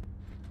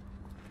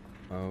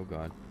 Oh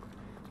god.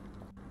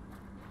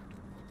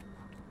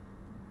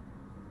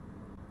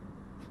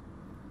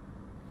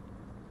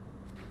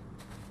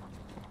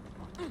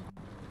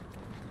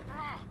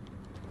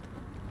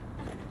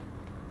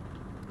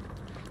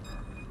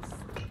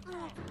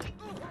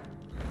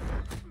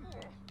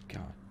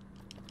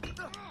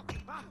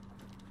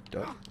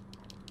 Duck.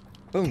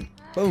 Boom,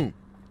 boom.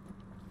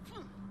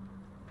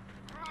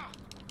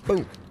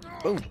 Boom,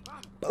 boom,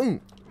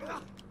 boom,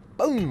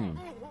 boom,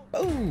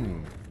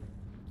 boom.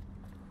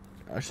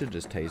 I should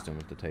just tased him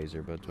with the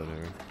taser, but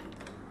whatever.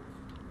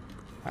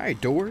 Alright,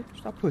 door,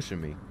 stop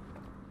pushing me.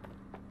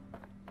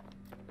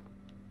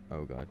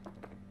 Oh god.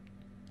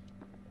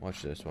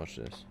 Watch this, watch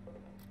this.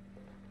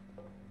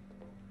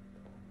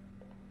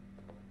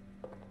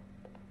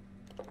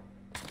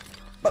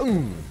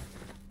 Boom!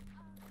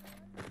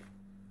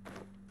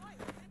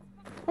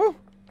 Oh!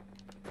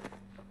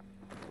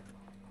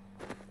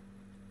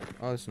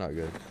 Oh, that's not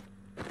good.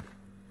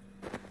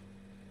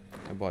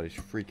 body's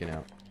freaking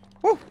out.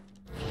 Woo!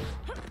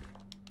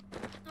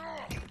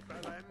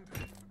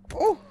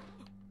 Oh!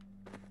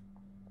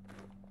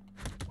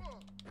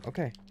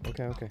 Okay.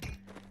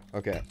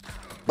 Okay.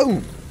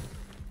 Boom!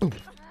 Boom!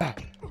 Bah!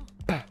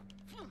 Bah!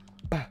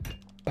 Bah!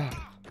 Bah!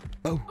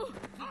 Boom!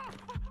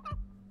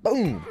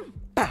 Boom!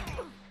 Bah!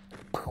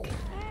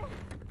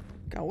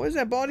 God, what is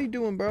that body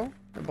doing, bro?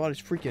 That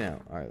body's freaking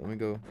out. Alright, let me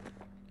go.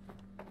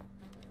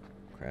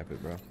 Crap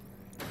it, bro.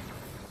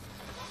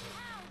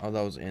 Oh,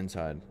 that was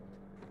inside.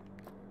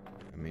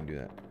 I mean, do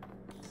that.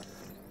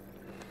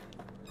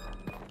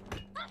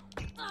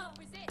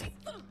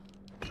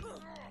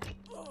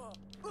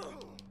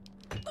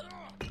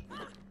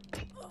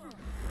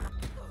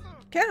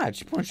 God,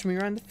 she punched me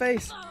right in the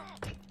face.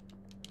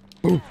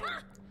 Boom.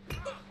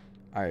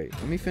 Alright,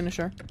 let me finish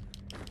her.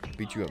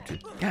 Beat you up too.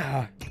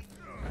 God.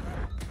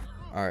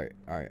 Alright,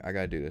 I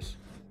gotta do this.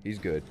 He's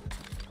good.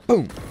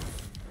 Boom.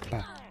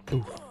 Bah.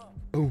 Boom.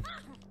 Boom.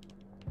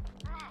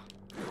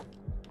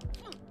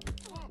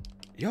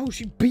 Yo,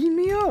 she beat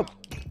me up.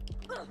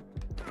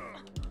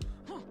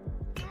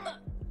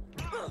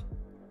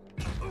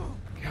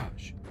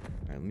 Gosh.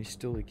 Alright, let me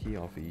steal the key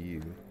off of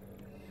you.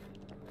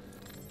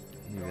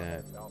 Give me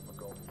that.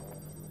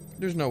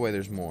 There's no way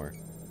there's more.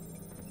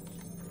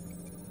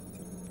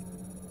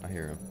 I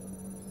hear him.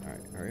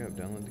 Alright, hurry up,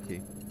 download the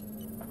key.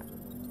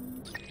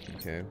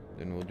 Okay,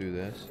 then we'll do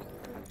this.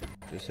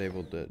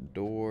 Disable the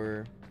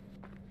door.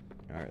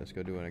 Alright, let's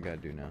go do what I gotta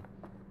do now.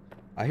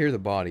 I hear the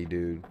body,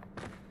 dude.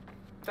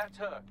 That's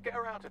her. Get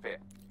her out of here.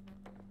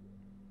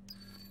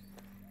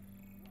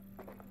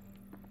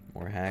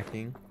 More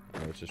hacking.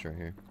 Oh, it's just right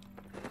here.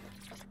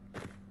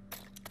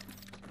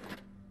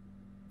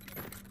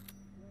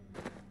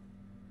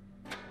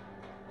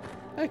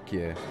 Heck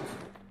yeah.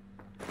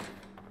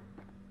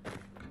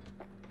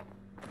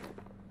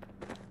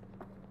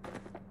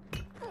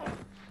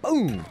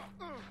 Boom!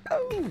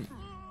 Boom!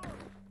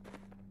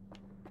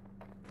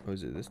 Oh,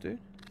 is it this dude?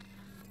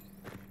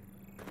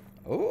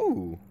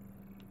 Oh!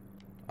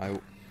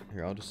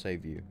 Here, I'll just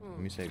save you. Let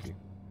me save you.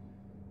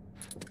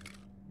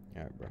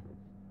 Alright, bro.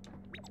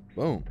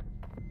 Boom!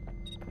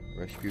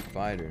 Rescue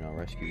fighter, and I'll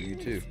rescue you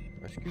too.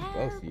 Rescue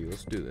both of you.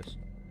 Let's do this.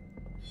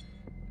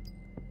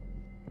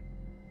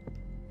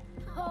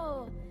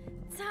 Oh,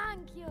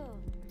 thank you.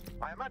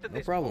 I imagine No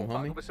this problem,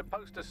 ballpark homie. was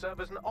supposed to serve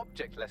as an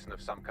object lesson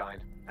of some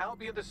kind.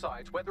 Albion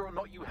decides whether or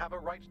not you have a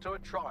right to a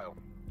trial.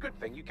 Good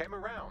thing you came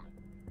around.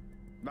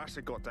 That's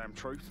the goddamn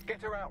truth.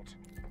 Get her out.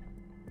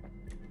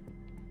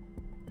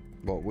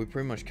 Well, we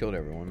pretty much killed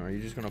everyone. Are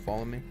you just gonna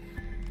follow me?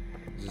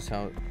 Is this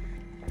how...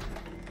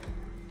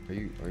 Are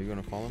you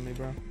gonna follow me,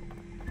 bro?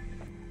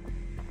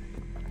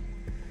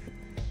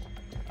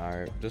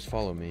 Alright, just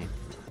follow me.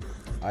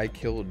 I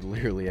killed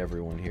literally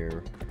everyone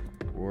here.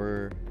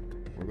 We're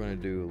gonna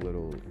do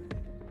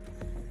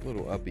a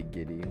little uppy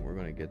giddy. We're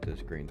gonna get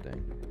this green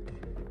thing.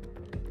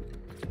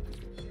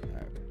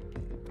 Alright.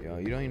 Yo,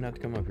 you don't even have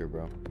to come up here,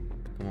 bro.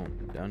 Come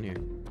on, down here.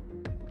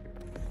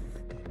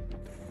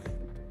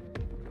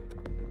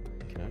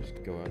 Can I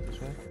just go out this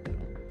way?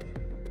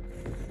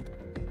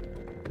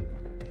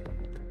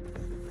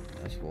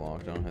 That's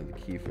locked. I don't have the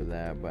key for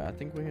that, but I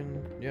think we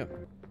can, yep.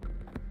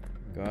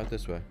 Go out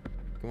this way.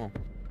 Come on.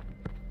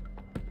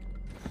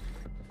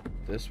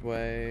 This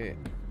way.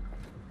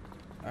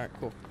 Alright,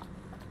 cool.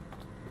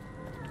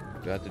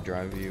 Do I have to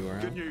drive you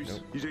around? Good news.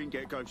 Nope. You didn't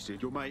get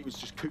ghosted. Your mate was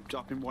just cooped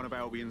up in one of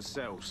Albion's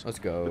cells. Let's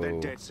go. But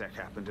then DedSec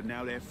happened and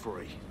now they're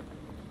free.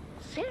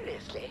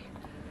 Seriously?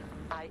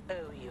 I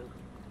owe you.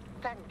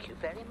 Thank you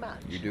very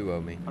much. You do owe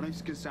me. I know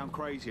this can sound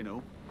crazy and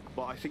all,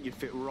 but I think you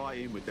fit right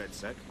in with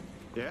DedSec.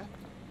 Yeah?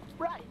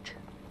 Right.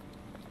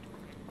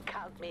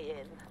 Count me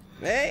in.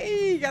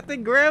 Hey, got the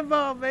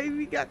grandma,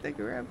 baby. Got the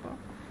grandma.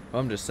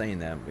 Well, I'm just saying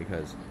that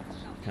because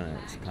it kind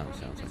of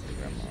sounds like the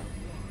grandma.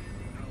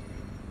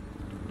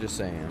 Just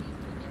saying.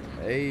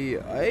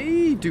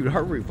 Hey, dude,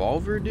 her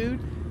revolver, dude.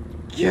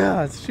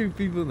 Yeah, shoot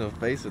people in the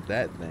face with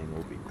that thing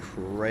will be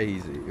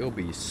crazy. It'll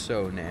be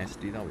so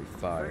nasty. That'll be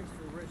fire. Thanks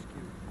for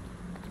rescue.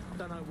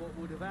 Don't know what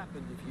would have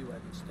happened if you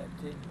hadn't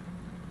stepped in.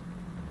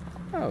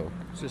 Oh,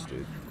 it's this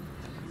dude.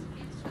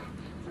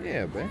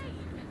 Yeah, babe.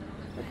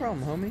 No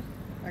problem, homie.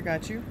 I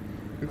got you.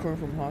 Recording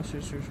from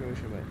hostage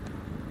situation.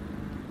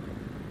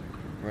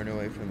 Run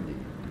away from the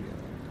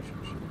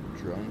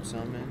drone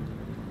summon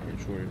and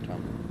shorter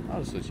time.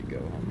 I'll just let you go,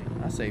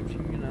 homie. I saved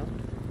you, you know.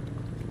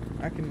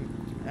 I can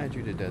add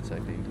you to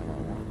DedSec anytime I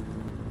want.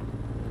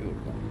 You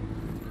look like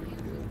pretty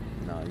good.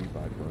 Nah, you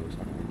buy clothes,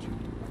 I don't want you.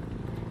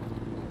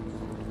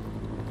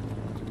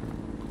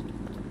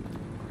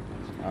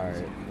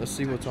 Alright, let's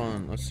see what's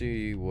on. Let's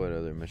see what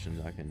other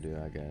missions I can do,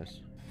 I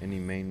guess. Any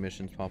main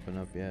missions popping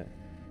up yet?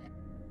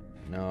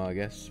 No, I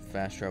guess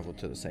fast travel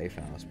to the safe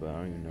house, but I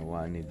don't even know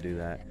why I need to do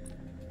that.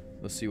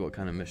 Let's see what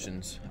kind of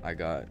missions I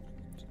got.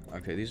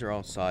 Okay, these are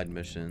all side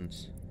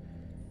missions.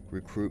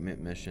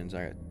 Recruitment missions.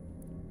 I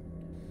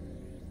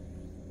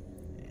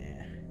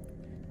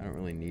don't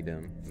really need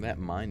them. That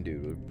mine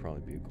dude would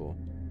probably be cool.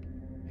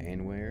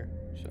 Handwear,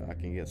 so I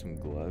can get some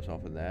gloves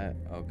off of that.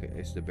 Okay,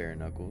 it's the bare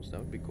knuckles.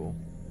 That would be cool.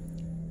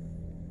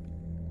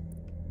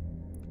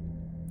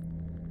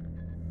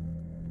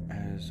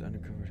 has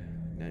undercover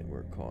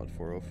network called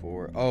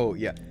 404. Oh,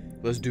 yeah.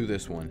 Let's do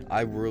this one.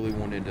 I really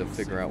wanted to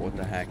figure out what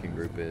the hacking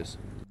group is.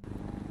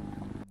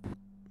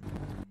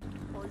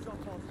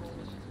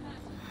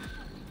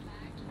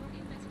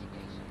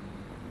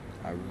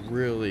 I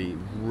really,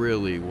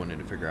 really wanted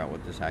to figure out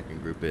what this hacking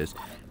group is.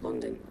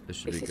 London,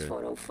 This is good.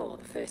 404,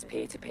 the first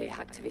peer-to-peer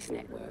hacktivist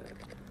network.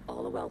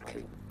 All are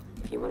welcome.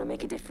 If you want to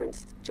make a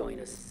difference, join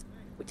us.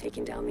 We're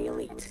taking down the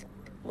elite,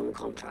 one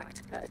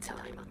contract at a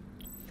time.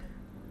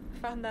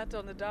 Found that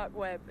on the dark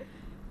web.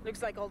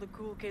 Looks like all the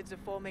cool kids are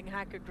forming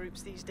hacker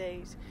groups these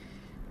days.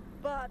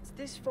 But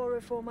this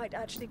 404 might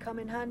actually come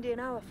in handy in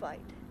our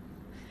fight.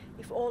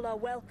 If all are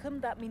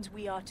welcome, that means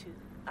we are too.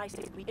 I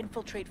say we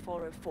infiltrate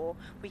 404,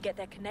 we get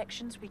their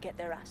connections, we get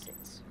their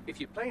assets.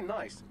 If you play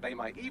nice, they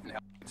might even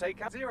help you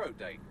take out Zero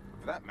Day.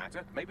 For that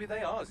matter, maybe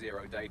they are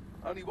Zero Day.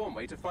 Only one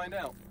way to find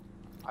out.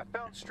 I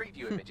found Street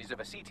View images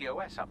of a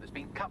CTOS hub that's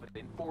been covered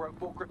in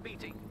 404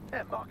 graffiti.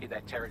 They're marking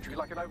their territory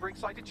like an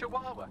overexcited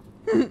chihuahua.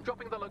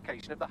 Dropping the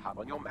location of the hub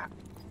on your map.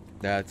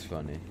 That's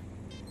funny.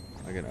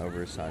 Like an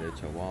overexcited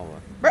chihuahua.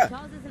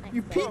 Bruh!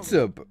 You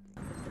pizza!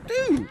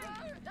 Dude!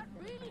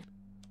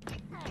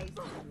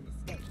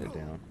 Sit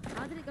down.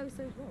 How did it go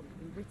so wrong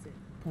in Britain?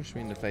 Punched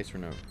me in the face for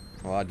no...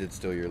 Well, I did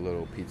steal your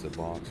little pizza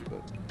box,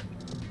 but...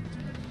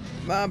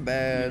 My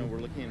bad. You know, we're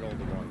looking at all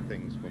the wrong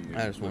things when we...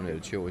 I just wanted to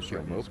chill with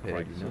your moped, you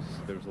know?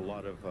 There's a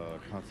lot of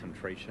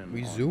concentration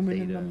We on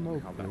zooming data in the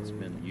and how that's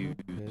been used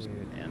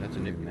and That's a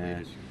new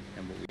manipulated. mask.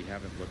 And what we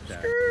haven't looked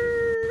at is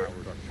the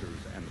power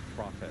structures and the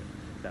profit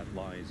that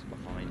lies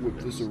behind Whip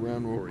this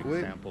around real For quick.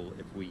 example,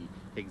 if we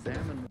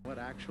examine what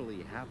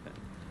actually happened,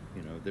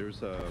 you know,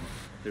 there's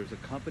a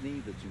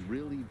company that's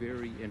really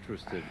very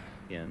interested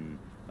in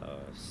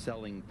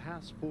selling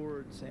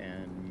passports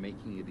and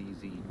making it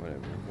easy.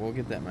 Whatever. We'll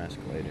get that mask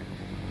later.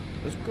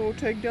 Let's go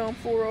take down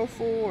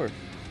 404.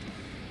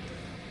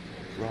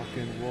 Rock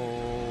and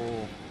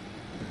roll.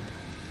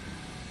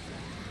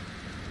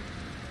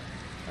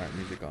 Alright,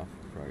 music off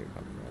before I get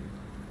copyrighted.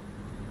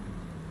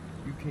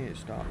 You can't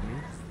stop me.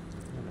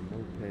 I'm on a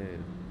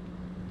moped.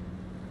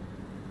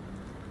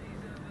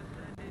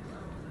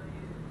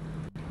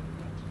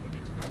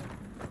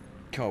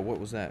 Oh, what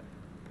was that?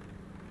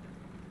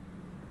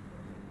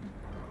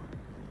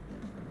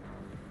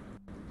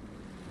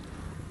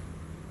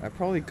 I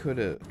probably could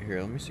have...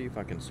 Here, let me see if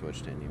I can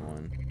switch to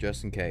anyone.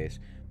 Just in case.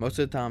 Most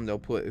of the time, they'll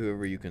put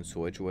whoever you can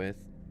switch with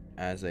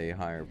as a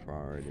higher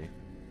priority.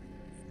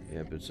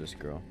 Yep, it's this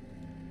girl.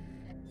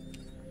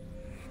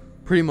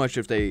 Pretty much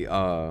if they,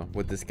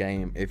 with this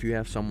game, if you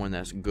have someone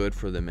that's good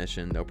for the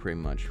mission, they'll pretty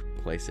much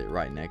place it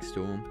right next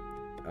to them.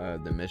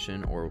 The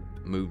mission, or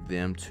move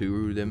them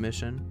to the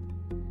mission.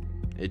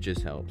 It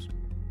just helps.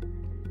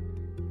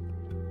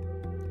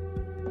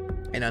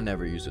 And I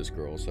never use this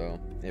girl, so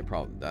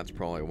that's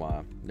probably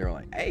why they're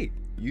like, hey,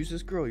 use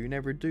this girl, you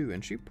never do,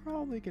 and she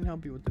probably can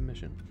help you with the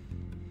mission.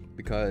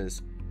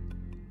 Because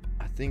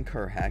I think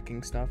her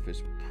hacking stuff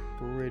is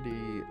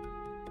pretty...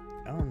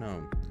 I don't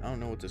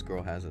know what this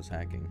girl has as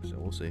hacking, so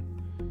we'll see.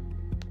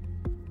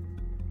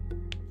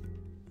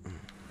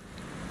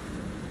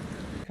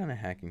 What kind of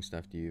hacking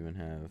stuff do you even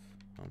have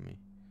on me?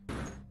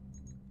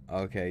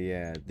 Okay,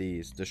 yeah,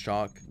 the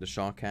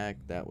shock hack,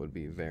 that would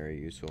be very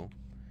useful.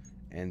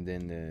 And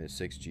then the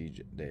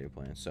 6G data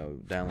plan. So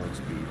download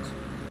speeds,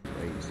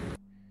 latency.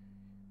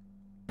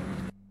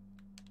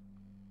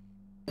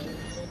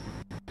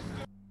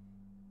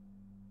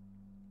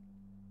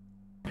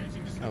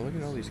 Oh, look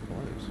at all these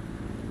clothes.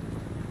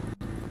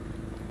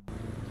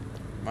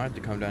 Might have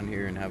to come down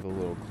here and have a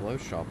little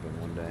clothes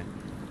shopping one day.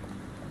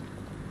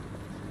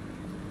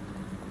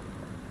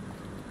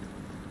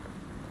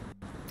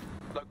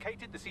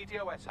 Located the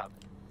CTOS hub.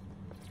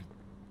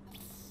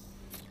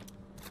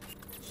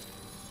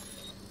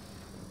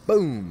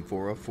 Boom!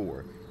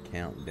 404.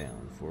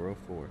 Countdown.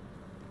 404.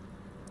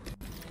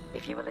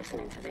 If you were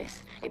listening to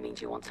this, it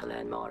means you want to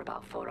learn more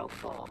about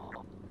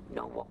 404.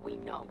 Know what we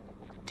know.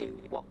 Do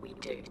what we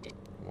do.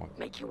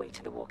 Make your way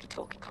to the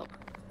Walkie-Talkie Club.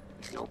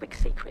 It's no big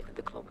secret that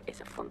the club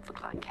is a front for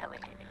Clan Kelly,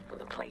 but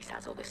the place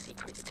has other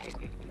secrets too.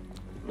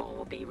 More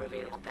will be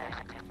revealed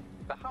there.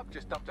 The hub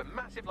just dumped a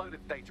massive load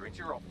of data into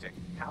your optic.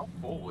 How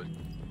forward?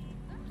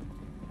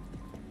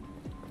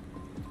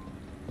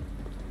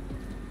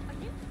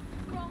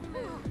 Wrong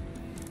move.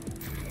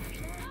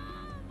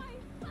 Oh, my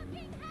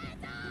fucking head!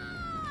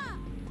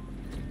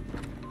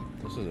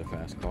 This is a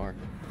fast car.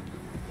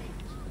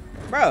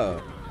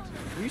 Bro,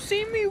 you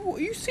seen me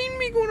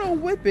gonna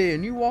whip it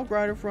and you walk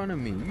right in front of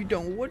me. You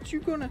don't, what you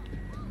gonna,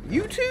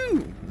 you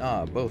too.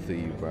 Nah, both of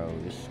you, bro,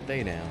 just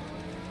stay down.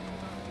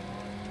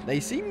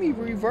 They see me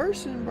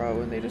reversing,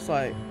 bro, and they just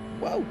like,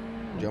 whoa,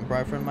 jump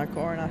right in front of my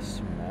car and I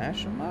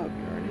smash them up.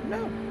 You already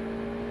know.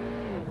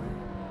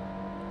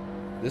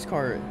 This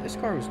car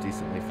was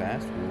decently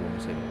fast. Ooh, let me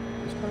say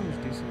that. This car was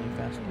decently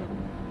fast.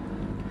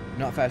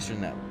 Not faster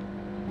than that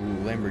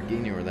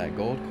Lamborghini or that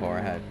gold car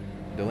I had.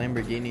 The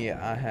Lamborghini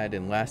I had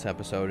in last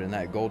episode and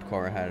that gold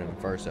car I had in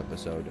the first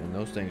episode. And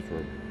those things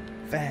were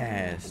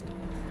fast.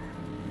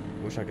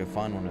 Wish I could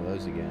find one of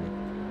those again.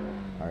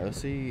 Alright,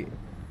 let's see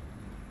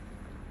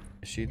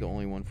Is she the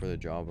only one for the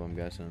job, I'm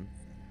guessing?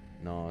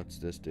 No, it's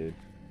this dude.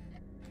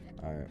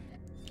 Alright.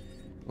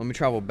 Let me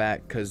travel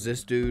back, because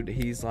this dude,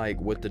 he's like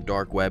with the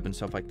dark web and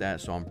stuff like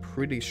that, so I'm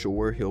pretty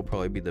sure he'll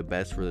probably be the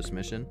best for this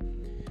mission.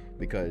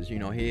 Because, you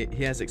know, he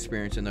has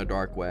experience in the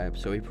dark web,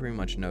 so he pretty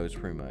much knows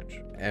pretty much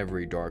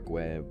every dark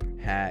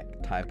web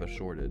hack type of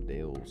sort of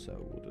deal,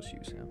 so we'll just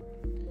use him.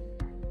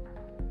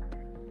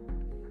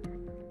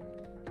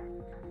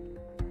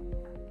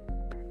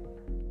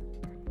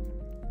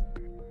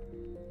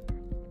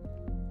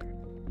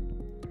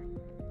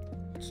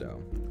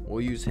 So,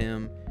 we'll use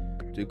him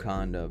to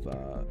kind of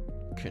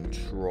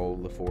control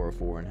the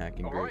 404 and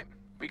hacking group. Alright,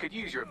 we could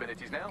use your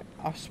abilities now.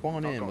 I'll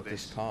spawn in with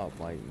this cop,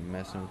 like,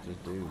 messing with this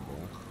dude, bro.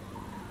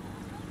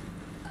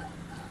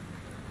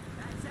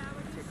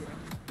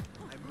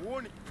 I'm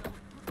warning.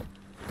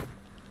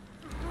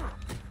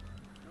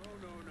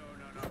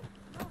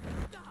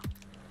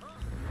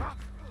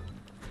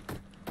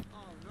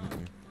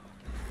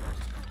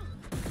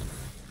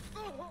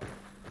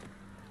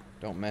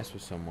 Don't mess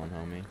with someone,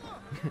 homie.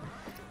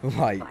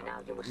 Like,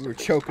 you were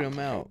choking him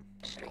out.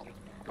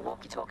 The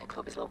walkie-talkie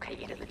club is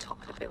located at the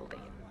top of the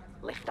building.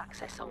 Lift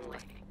access only.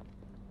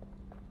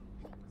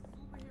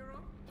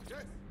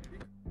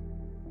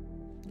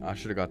 I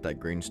should have got that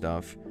green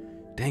stuff.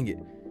 Dang it.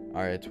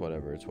 Alright, it's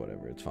whatever, it's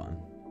whatever, it's fine.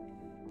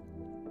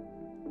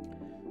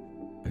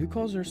 Who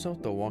calls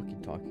herself the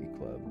walkie-talkie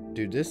club?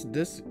 Dude,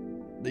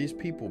 these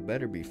people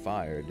better be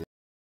fired, dude.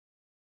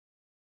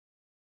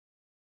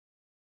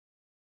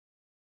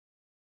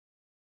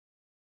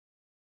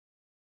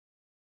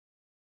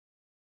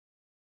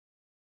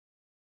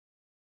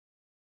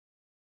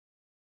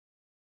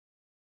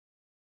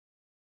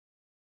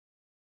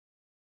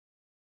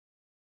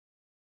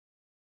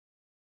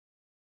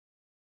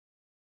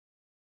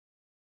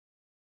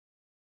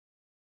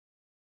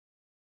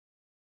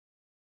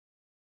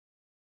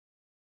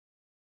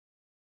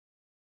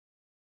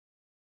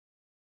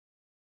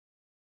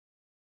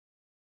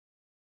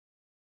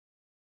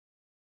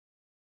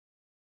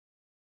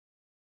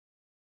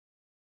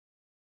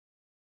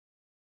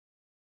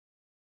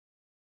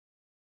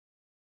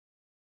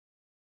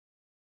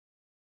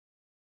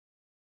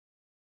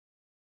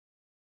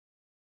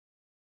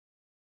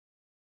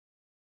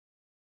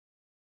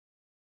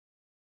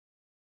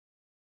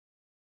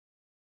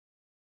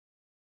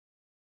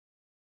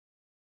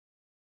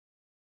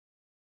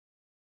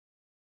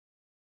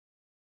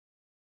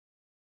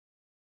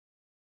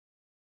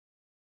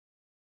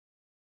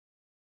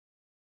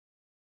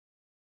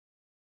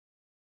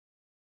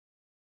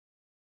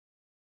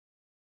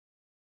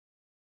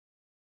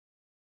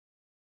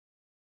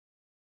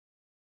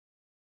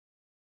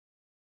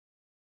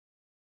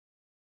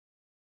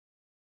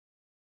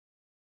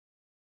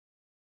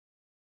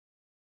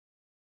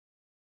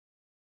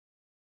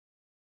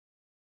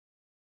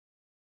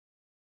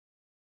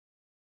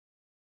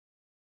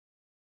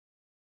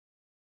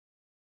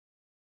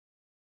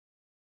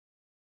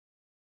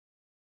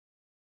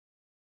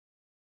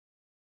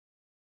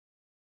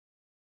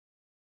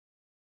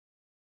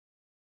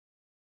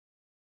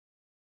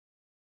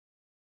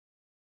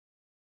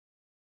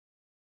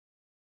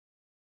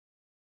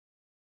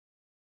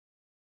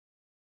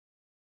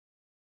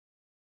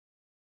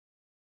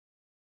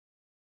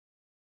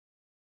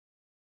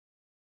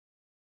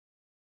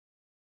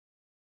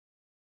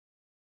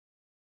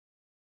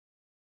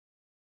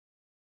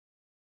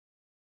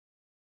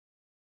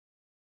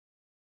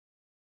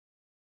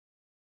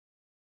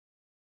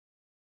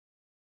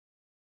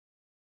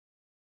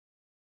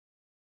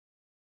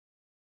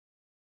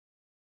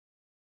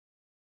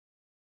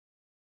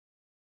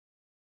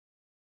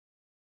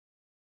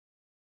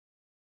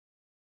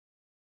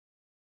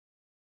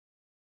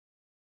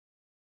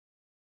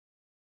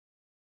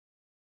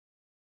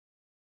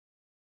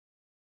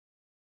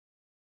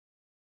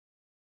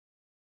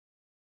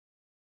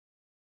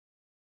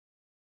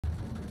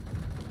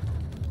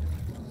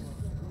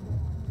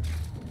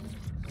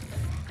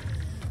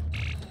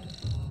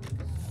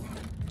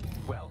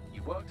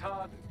 Worked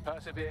hard,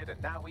 persevered, and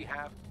now we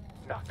have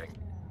nothing.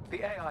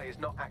 The AI is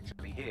not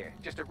actually here,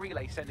 just a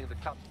relay sending the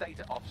club's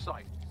data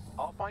off-site.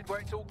 I'll find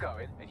where it's all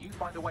going, and you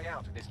find a way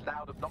out of this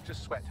loud, obnoxious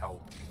sweat hole.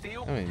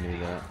 Deal? I knew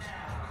that.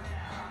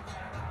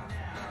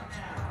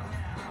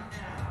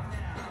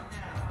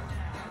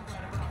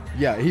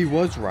 Yeah, he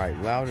was right.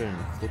 Loud and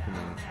flipping.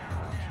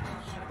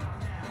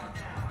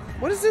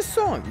 What is this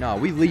song? Nah,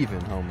 we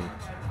leaving, homie.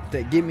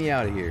 Get me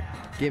out of here.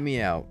 Get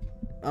me out.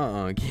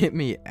 Get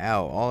me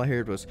out. All I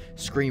heard was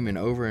screaming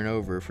over and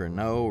over for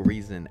no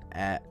reason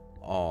at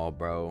all,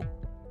 bro.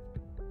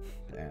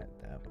 That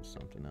was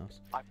something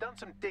else. I've done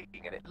some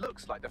digging, and it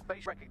looks like the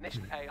face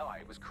recognition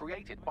AI was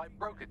created by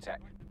Brokertech.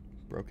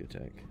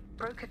 Brokertech.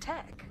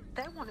 Brokertech?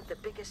 They're one of the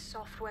biggest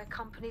software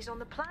companies on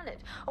the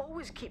planet.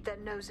 Always keep their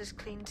noses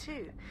clean,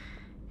 too.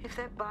 If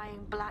they're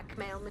buying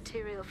blackmail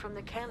material from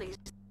the Kellys,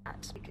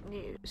 that's big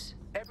news.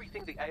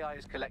 Everything the AI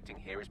is collecting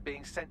here is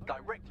being sent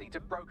directly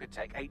to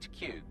Brokertech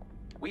HQ.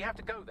 We have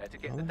to go there to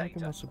get the data.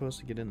 How am I supposed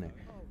to get in there?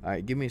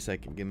 Alright, give me a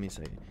second.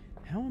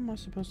 How am I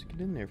supposed to get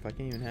in there if I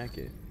can't even hack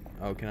it?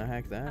 Oh, can I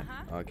hack that?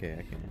 Okay,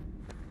 I can.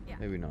 Yeah.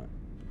 Maybe not.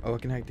 Oh, I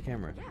can hack the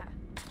camera. Yeah.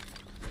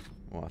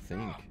 Well, I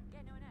think.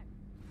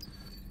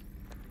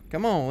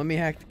 Come on, let me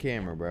hack the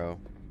camera, bro.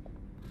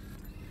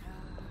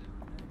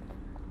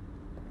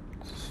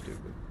 This is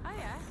stupid. Oh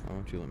yeah. Why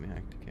won't you let me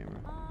hack the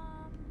camera?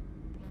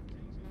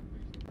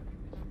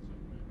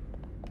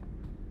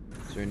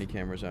 Is there any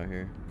cameras out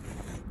here?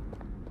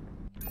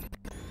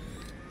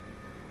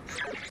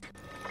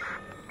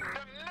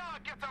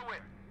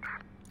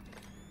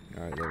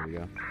 Alright, there we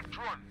go.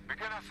 Drone,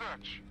 begin a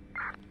search.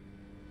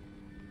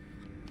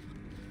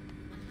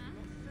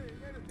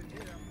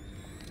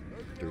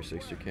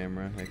 360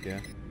 camera, heck yeah.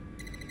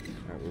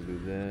 Alright, we'll do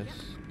this.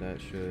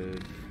 That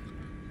should...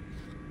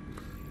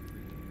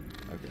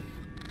 Okay.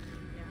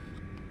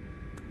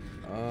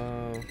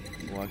 Oh,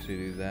 we'll actually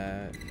do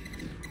that.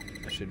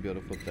 I should be able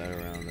to flip that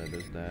around. That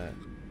does that.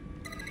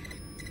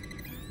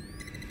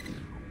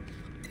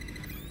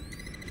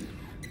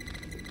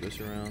 Flip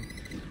this around.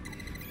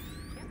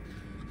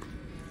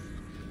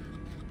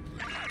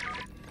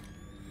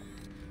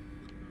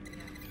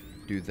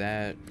 Do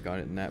that. Got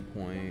it in that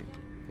point.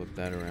 Flip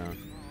that around.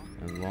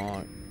 And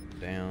lock.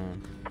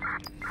 Down.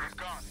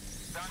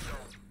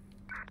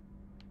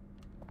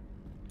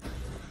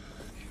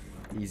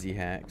 Easy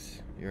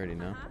hacks. You already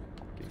know.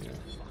 Give me that.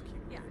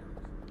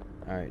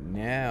 Alright,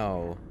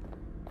 now,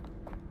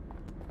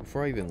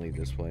 before I even leave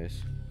this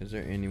place, is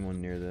there anyone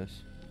near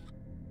this?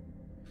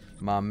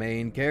 My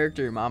main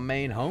character, my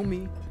main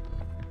homie.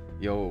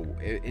 Yo,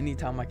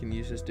 anytime I can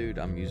use this dude,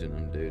 I'm using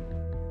him, dude.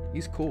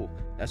 He's cool.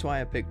 That's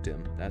why I picked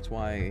him. That's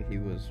why he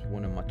was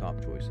one of my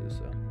top choices,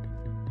 so.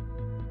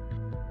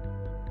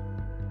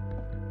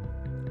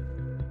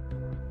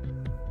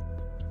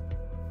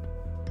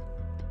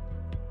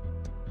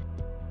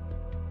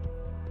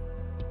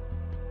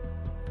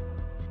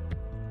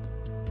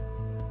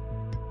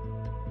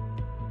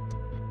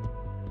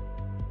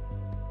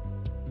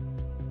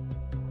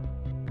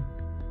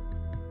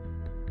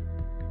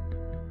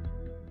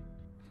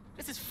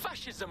 This is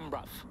fascism,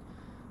 bruv.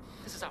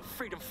 This is how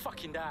freedom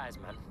fucking dies,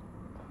 man.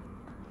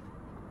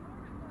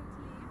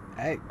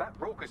 Hey. That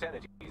raucous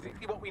energy is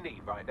exactly what we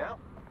need right now.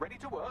 Ready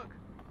to work?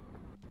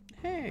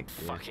 Hey.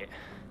 Fuck it.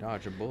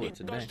 Dodge a bullet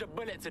today. Dodged a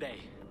bullet today.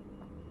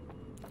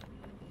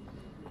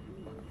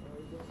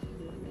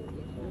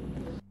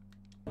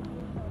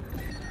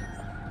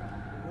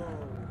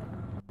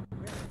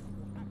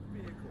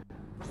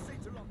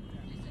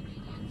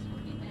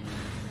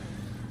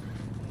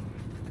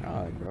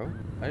 God, bro.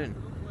 I didn't.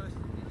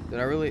 Did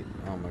I really?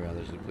 Oh my god,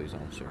 there's a police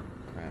officer.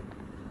 Crap.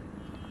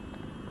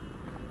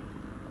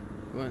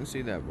 You didn't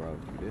see that, bro.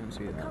 You didn't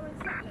see that.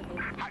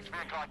 Hacked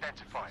vehicle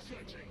identified.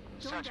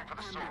 Searching for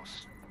the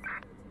source.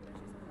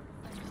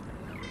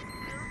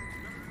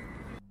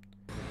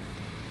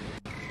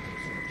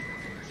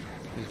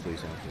 These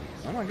police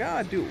officers. Oh my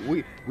god,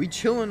 dude. We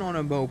chilling on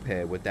a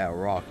moped with that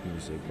rock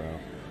music, bro.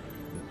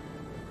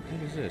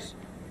 What is this?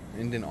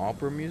 And then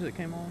opera music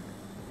came on?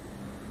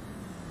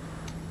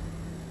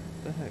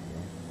 What the heck,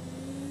 bro?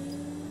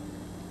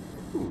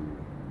 Ooh.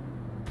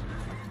 I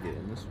can get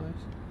in this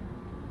place?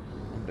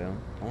 I'm down.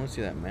 I want to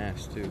see that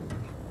mask, too.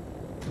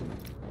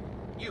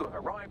 You have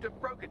arrived at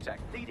BrokerTech,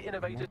 lead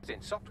innovators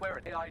in software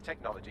and AI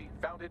technology,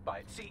 founded by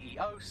its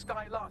CEO,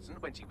 Sky Larson,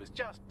 when she was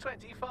just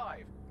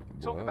 25.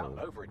 Talk about an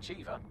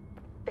overachiever.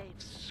 They've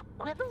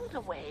squirreled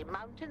away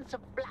mountains of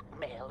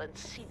blackmail and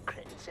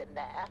secrets in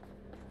there.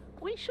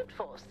 We should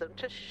force them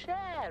to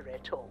share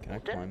it all,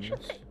 don't you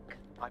think?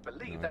 I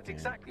believe that's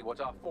exactly what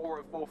our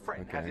 404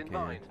 friend has in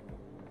mind.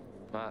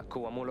 Ah,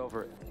 cool, I'm all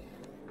over it.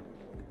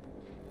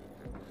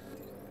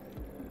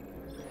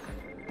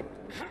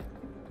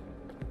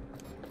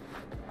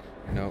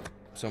 Nope.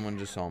 Someone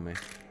just saw me.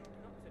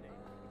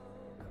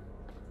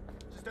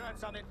 Just doing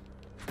something.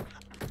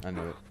 I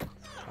knew it.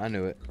 I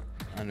knew it.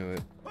 I knew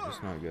it.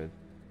 It's not good.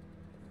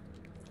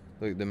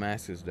 Look, the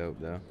mask is dope,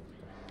 though.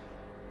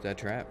 Is that a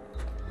trap?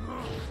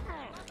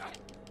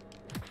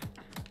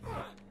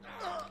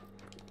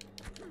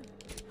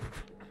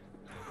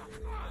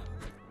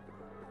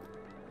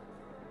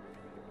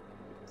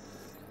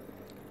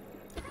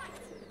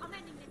 I'm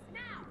ending this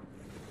now.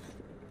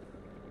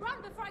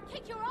 Run before I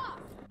kick your ass.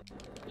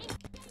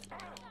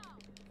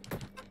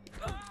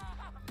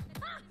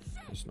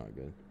 It's not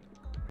good.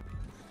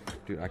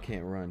 Dude, I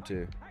can't run,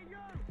 too.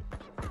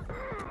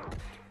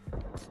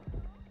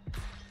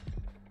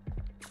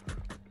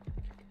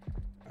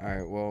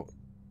 Alright, well,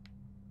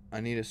 I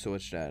need to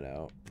switch that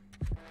out.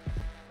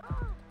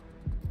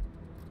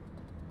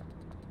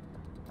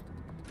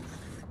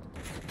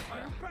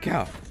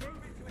 Cow!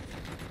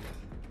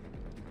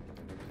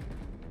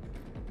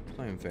 It's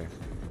not even fair.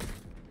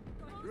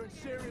 You're in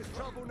serious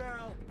trouble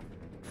now.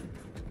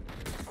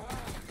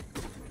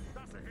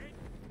 That's a hit.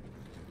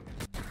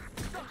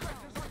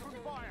 Suspect is open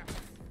fire.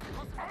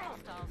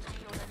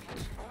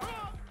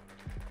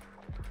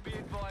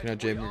 Can I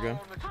jam your gun?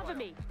 Cover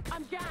me.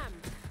 I'm jammed.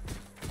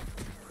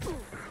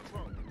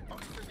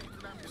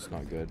 It's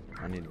not good.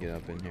 I need to get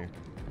up in here.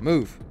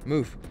 Move!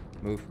 Move!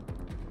 Move.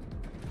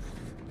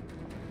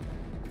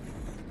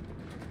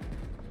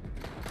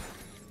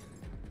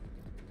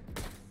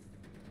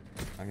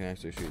 I can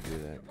actually shoot through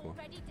that. Cool.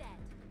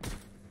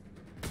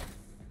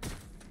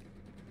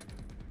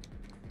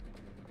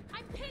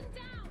 I'm pinned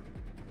down.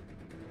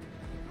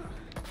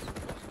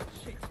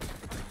 Shit.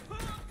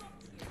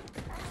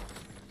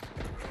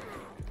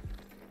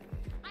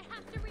 I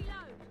have to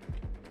reload.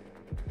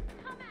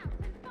 Come out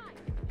and fight.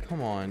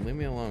 Come on, leave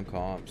me alone,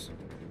 cops.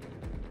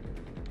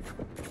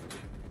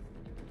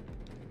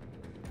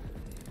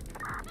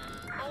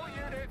 All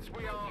units,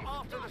 we are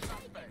after the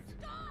suspect.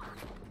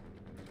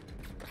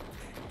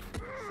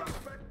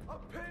 Suspect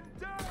up pinned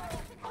down.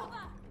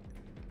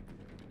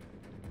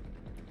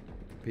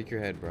 Peek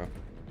your head, bro.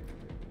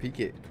 Peek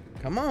it.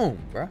 Come on,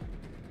 bro.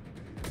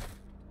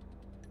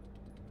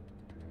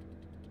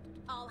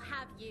 I'll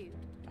have you.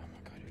 Oh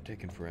my god, you're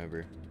taking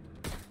forever.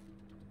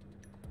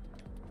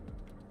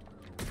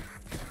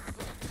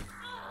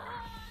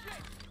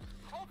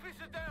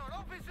 Officer down!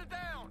 Officer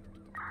down!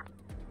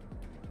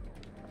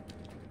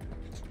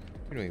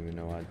 You don't even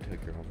know I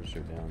took your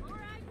officer down.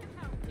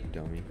 You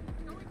dummy.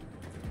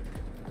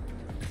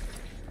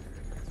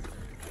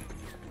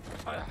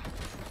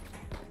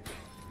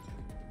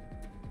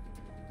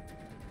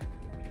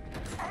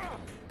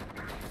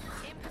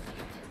 In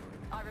pursuit.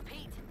 I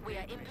repeat, we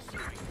are in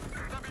pursuit.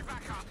 Let me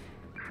back up.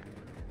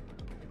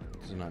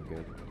 This is not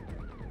good.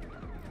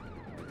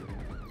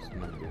 This is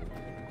not good.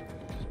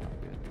 This is not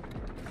good.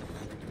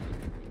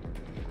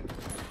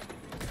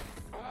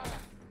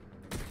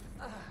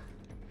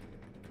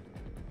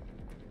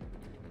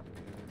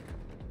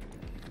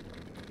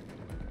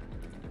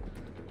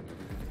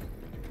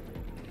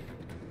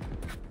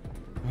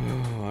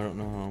 Oh, I don't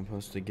know how I'm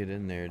supposed to get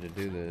in there to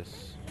do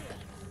this.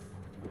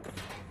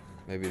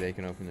 Maybe they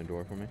can open the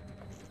door for me.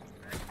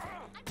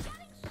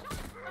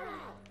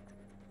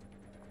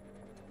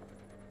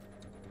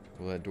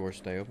 Will that door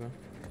stay open?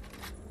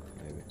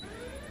 Maybe.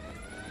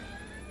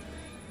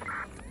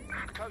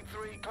 Code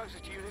 3,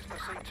 closest units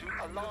proceed to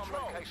alarm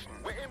location.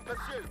 We're in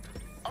pursuit.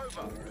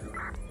 Over.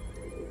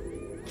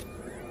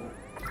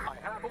 I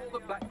have all the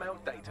blackmail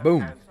data.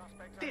 Boom. And,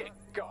 dear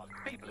God,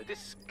 people are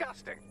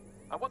disgusting.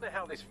 I wonder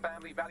how this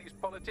family values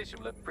politician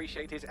will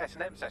appreciate his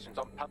S&M sessions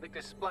on public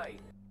display.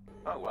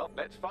 Oh well,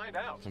 let's find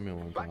out. Send me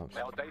alone, cops.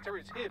 Blackmail data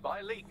is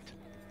hereby leaked.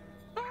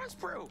 Oh, that's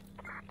true.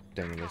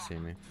 Dang it, they see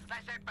me.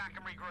 Let's head back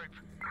and regroup.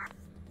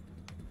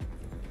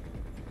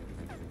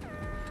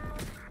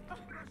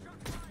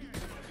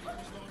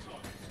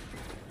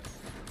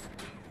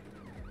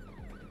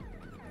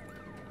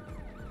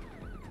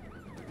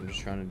 I'm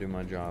just trying to do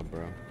my job,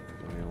 bro.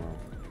 Leave me alone.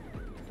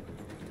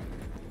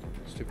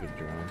 Stupid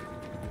drone.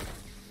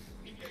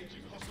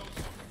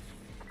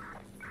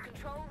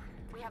 Control,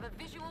 we have a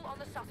visual on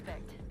the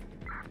suspect.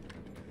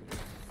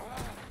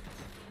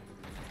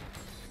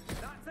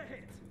 That's a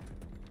hit.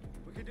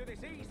 We can do this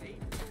easy.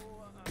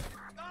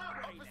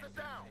 Officer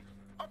down!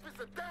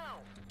 Officer down!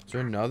 Is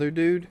there another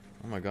dude?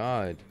 Oh my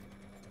god.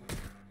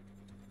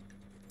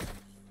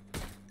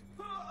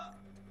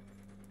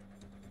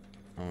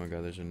 Oh my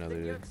god, there's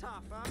another dude.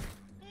 Tough, huh?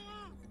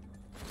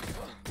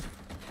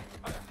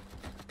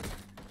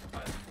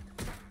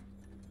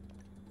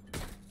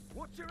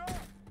 What's your up?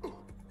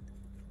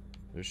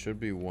 There should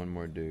be one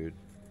more dude.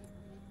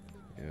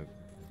 Yep.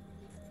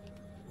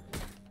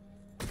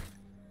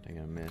 Dang,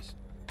 I missed.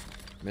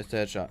 Missed a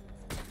headshot.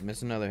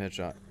 Missed another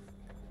headshot.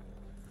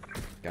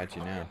 Got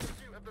you now.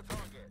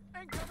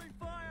 Incoming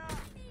fire!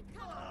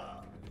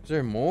 Is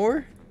there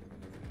more?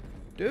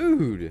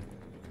 Dude!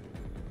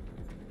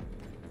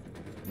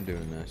 I'm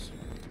doing this.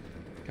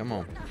 Come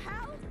on.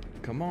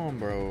 Come on,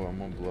 bro. I'm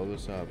gonna blow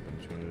this up. I'm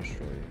just gonna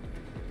destroy you.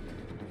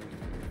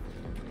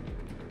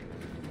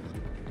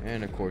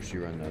 And of course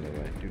you run the other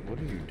way. Dude, what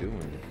are you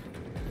doing?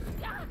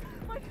 Ah,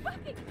 my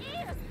fucking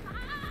ears!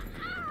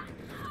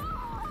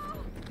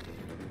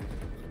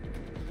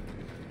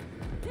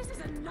 This is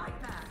a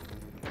nightmare.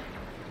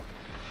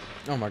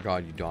 Oh my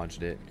god, you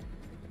dodged it.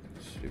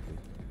 Stupid.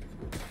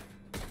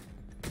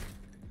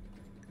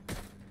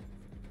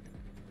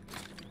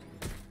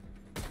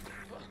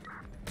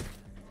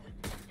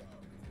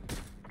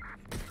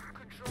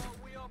 Control,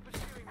 we are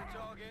pursuing the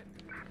target.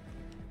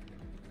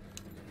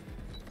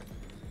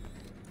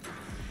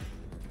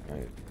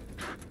 Alright.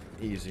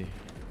 Easy.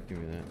 Give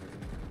me that.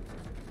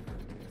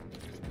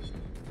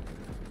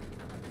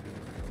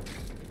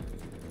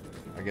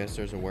 I guess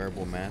there's a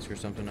wearable mask or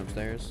something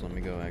upstairs. Let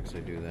me go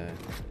actually do that.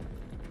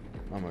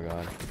 Oh my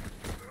god.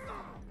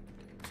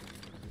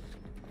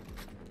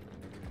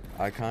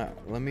 I can't.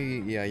 Let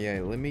me.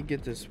 Yeah. Let me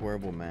get this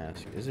wearable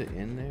mask. Is it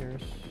in there?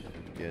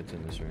 Yeah, it's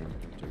in this room.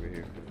 It's over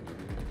here.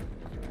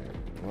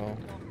 Alright. Well.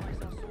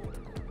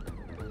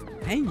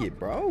 Dang it,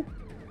 bro.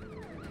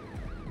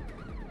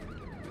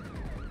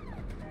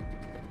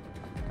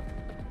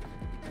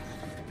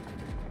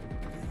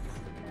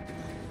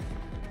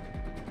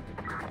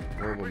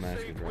 Wearable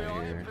mask is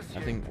right here.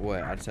 I think,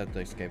 what, I just have to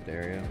escape the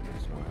area?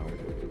 That's not hard.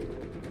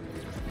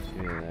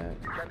 Give me that.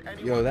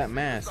 Yo, that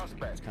mask,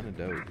 it's kind of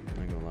dope. I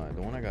ain't gonna lie.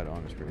 The one I got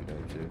on is pretty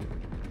dope, too.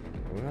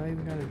 What do I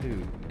even gotta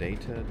do?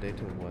 Data?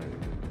 Data what?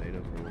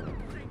 Data for what?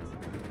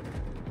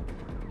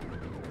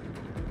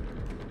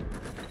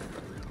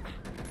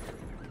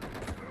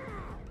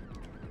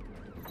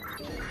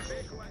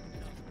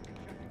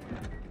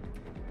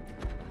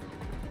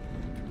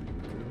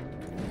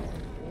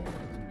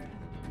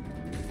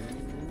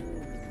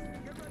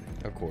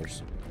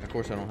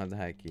 course I don't have the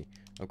hack key.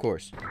 Of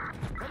course.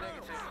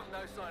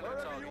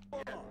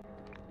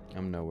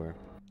 I'm nowhere.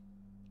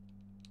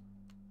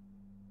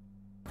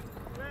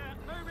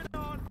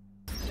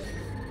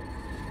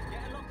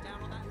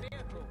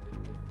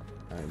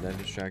 Alright, that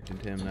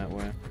distracted him that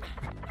way.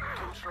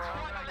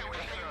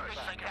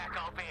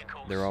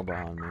 They're all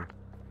behind me.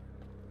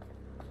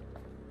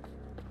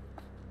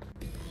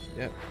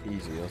 Yep,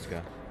 easy, let's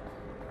go.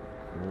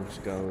 Let's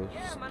go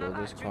steal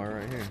this car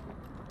right here.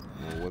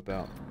 And we'll whip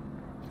out.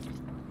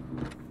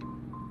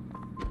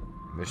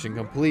 Mission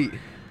complete.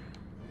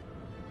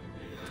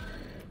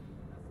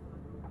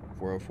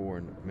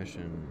 404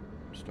 mission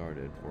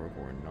started.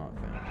 404 not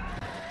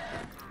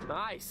found.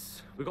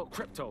 Nice. We got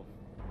crypto.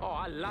 Oh,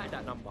 I like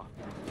that number.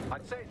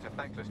 I'd say it's a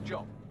thankless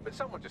job, but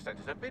someone just sent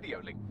us a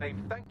video link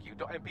named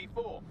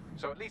thankyou.mp4,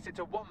 so at least it's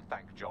a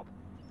one-thank job.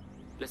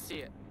 Let's see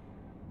it.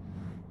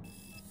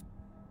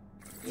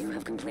 You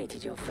have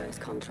completed your first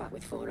contract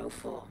with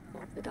 404,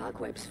 the dark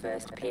web's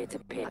first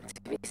peer-to-peer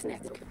activist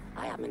network.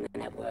 I am in the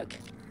network.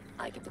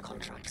 I give the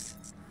contracts.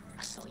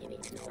 That's all you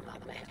need to know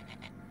about me.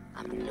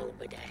 I'm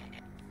nobody.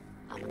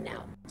 I'm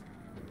now.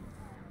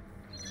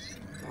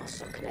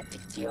 Also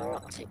connected to your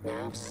optic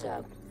now,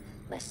 so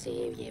let's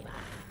see who you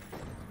are.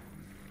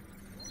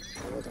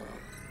 Hold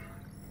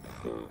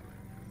on.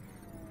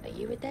 Are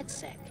you a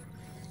DedSec?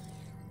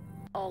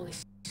 Oh,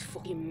 this is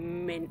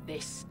fucking mint,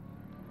 this.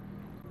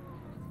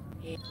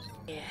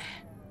 Yeah,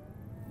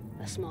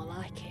 that's more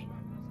like it.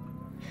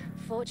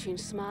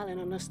 Fortune's smiling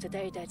on us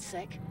today,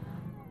 DedSec.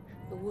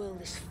 The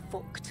world is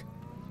fucked.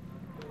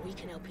 We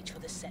can help each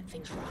other set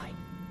things right.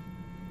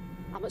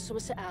 I'm at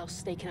Somerset House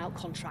staking out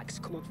contracts.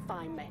 Come and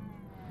find me.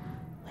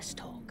 Let's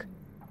talk.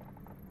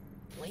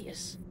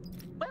 Laters.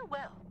 Well,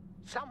 well.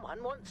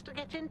 Someone wants to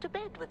get into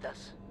bed with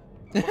us.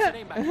 What's her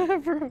name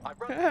back? Bro.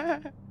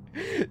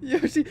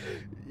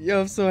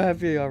 Yo, I'm so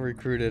happy I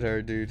recruited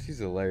her, dude. She's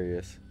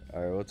hilarious.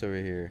 Alright, what's over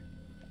here?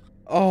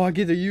 Oh, I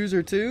get the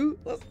user too?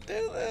 Let's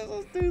do this.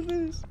 Let's do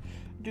this.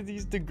 Get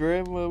these to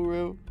grandma,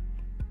 bro.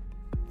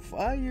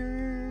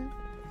 Fire.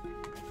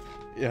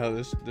 Yeah,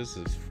 this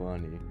is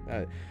funny.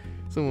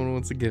 Someone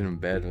wants to get in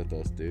bed with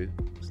us, dude.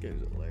 This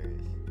game's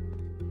hilarious.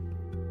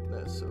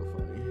 That's so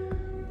funny.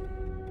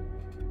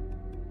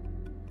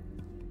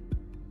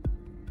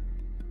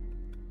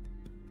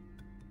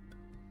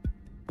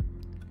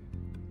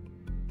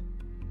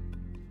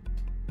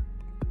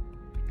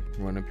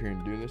 Run up here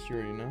and do this, you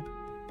already know.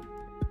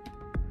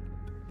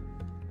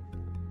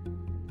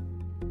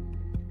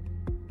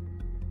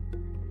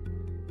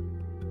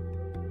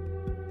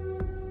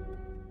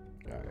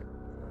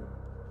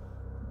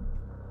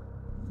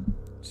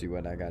 See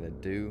what I gotta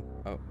do.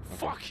 Oh, okay.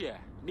 Fuck yeah!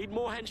 Need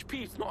more hench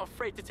peeps, not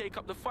afraid to take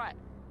up the fight.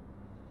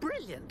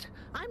 Brilliant.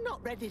 I'm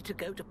not ready to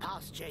go to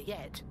pasture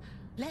yet.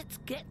 Let's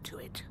get to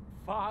it.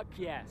 Fuck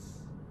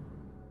yes.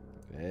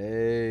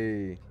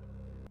 Hey.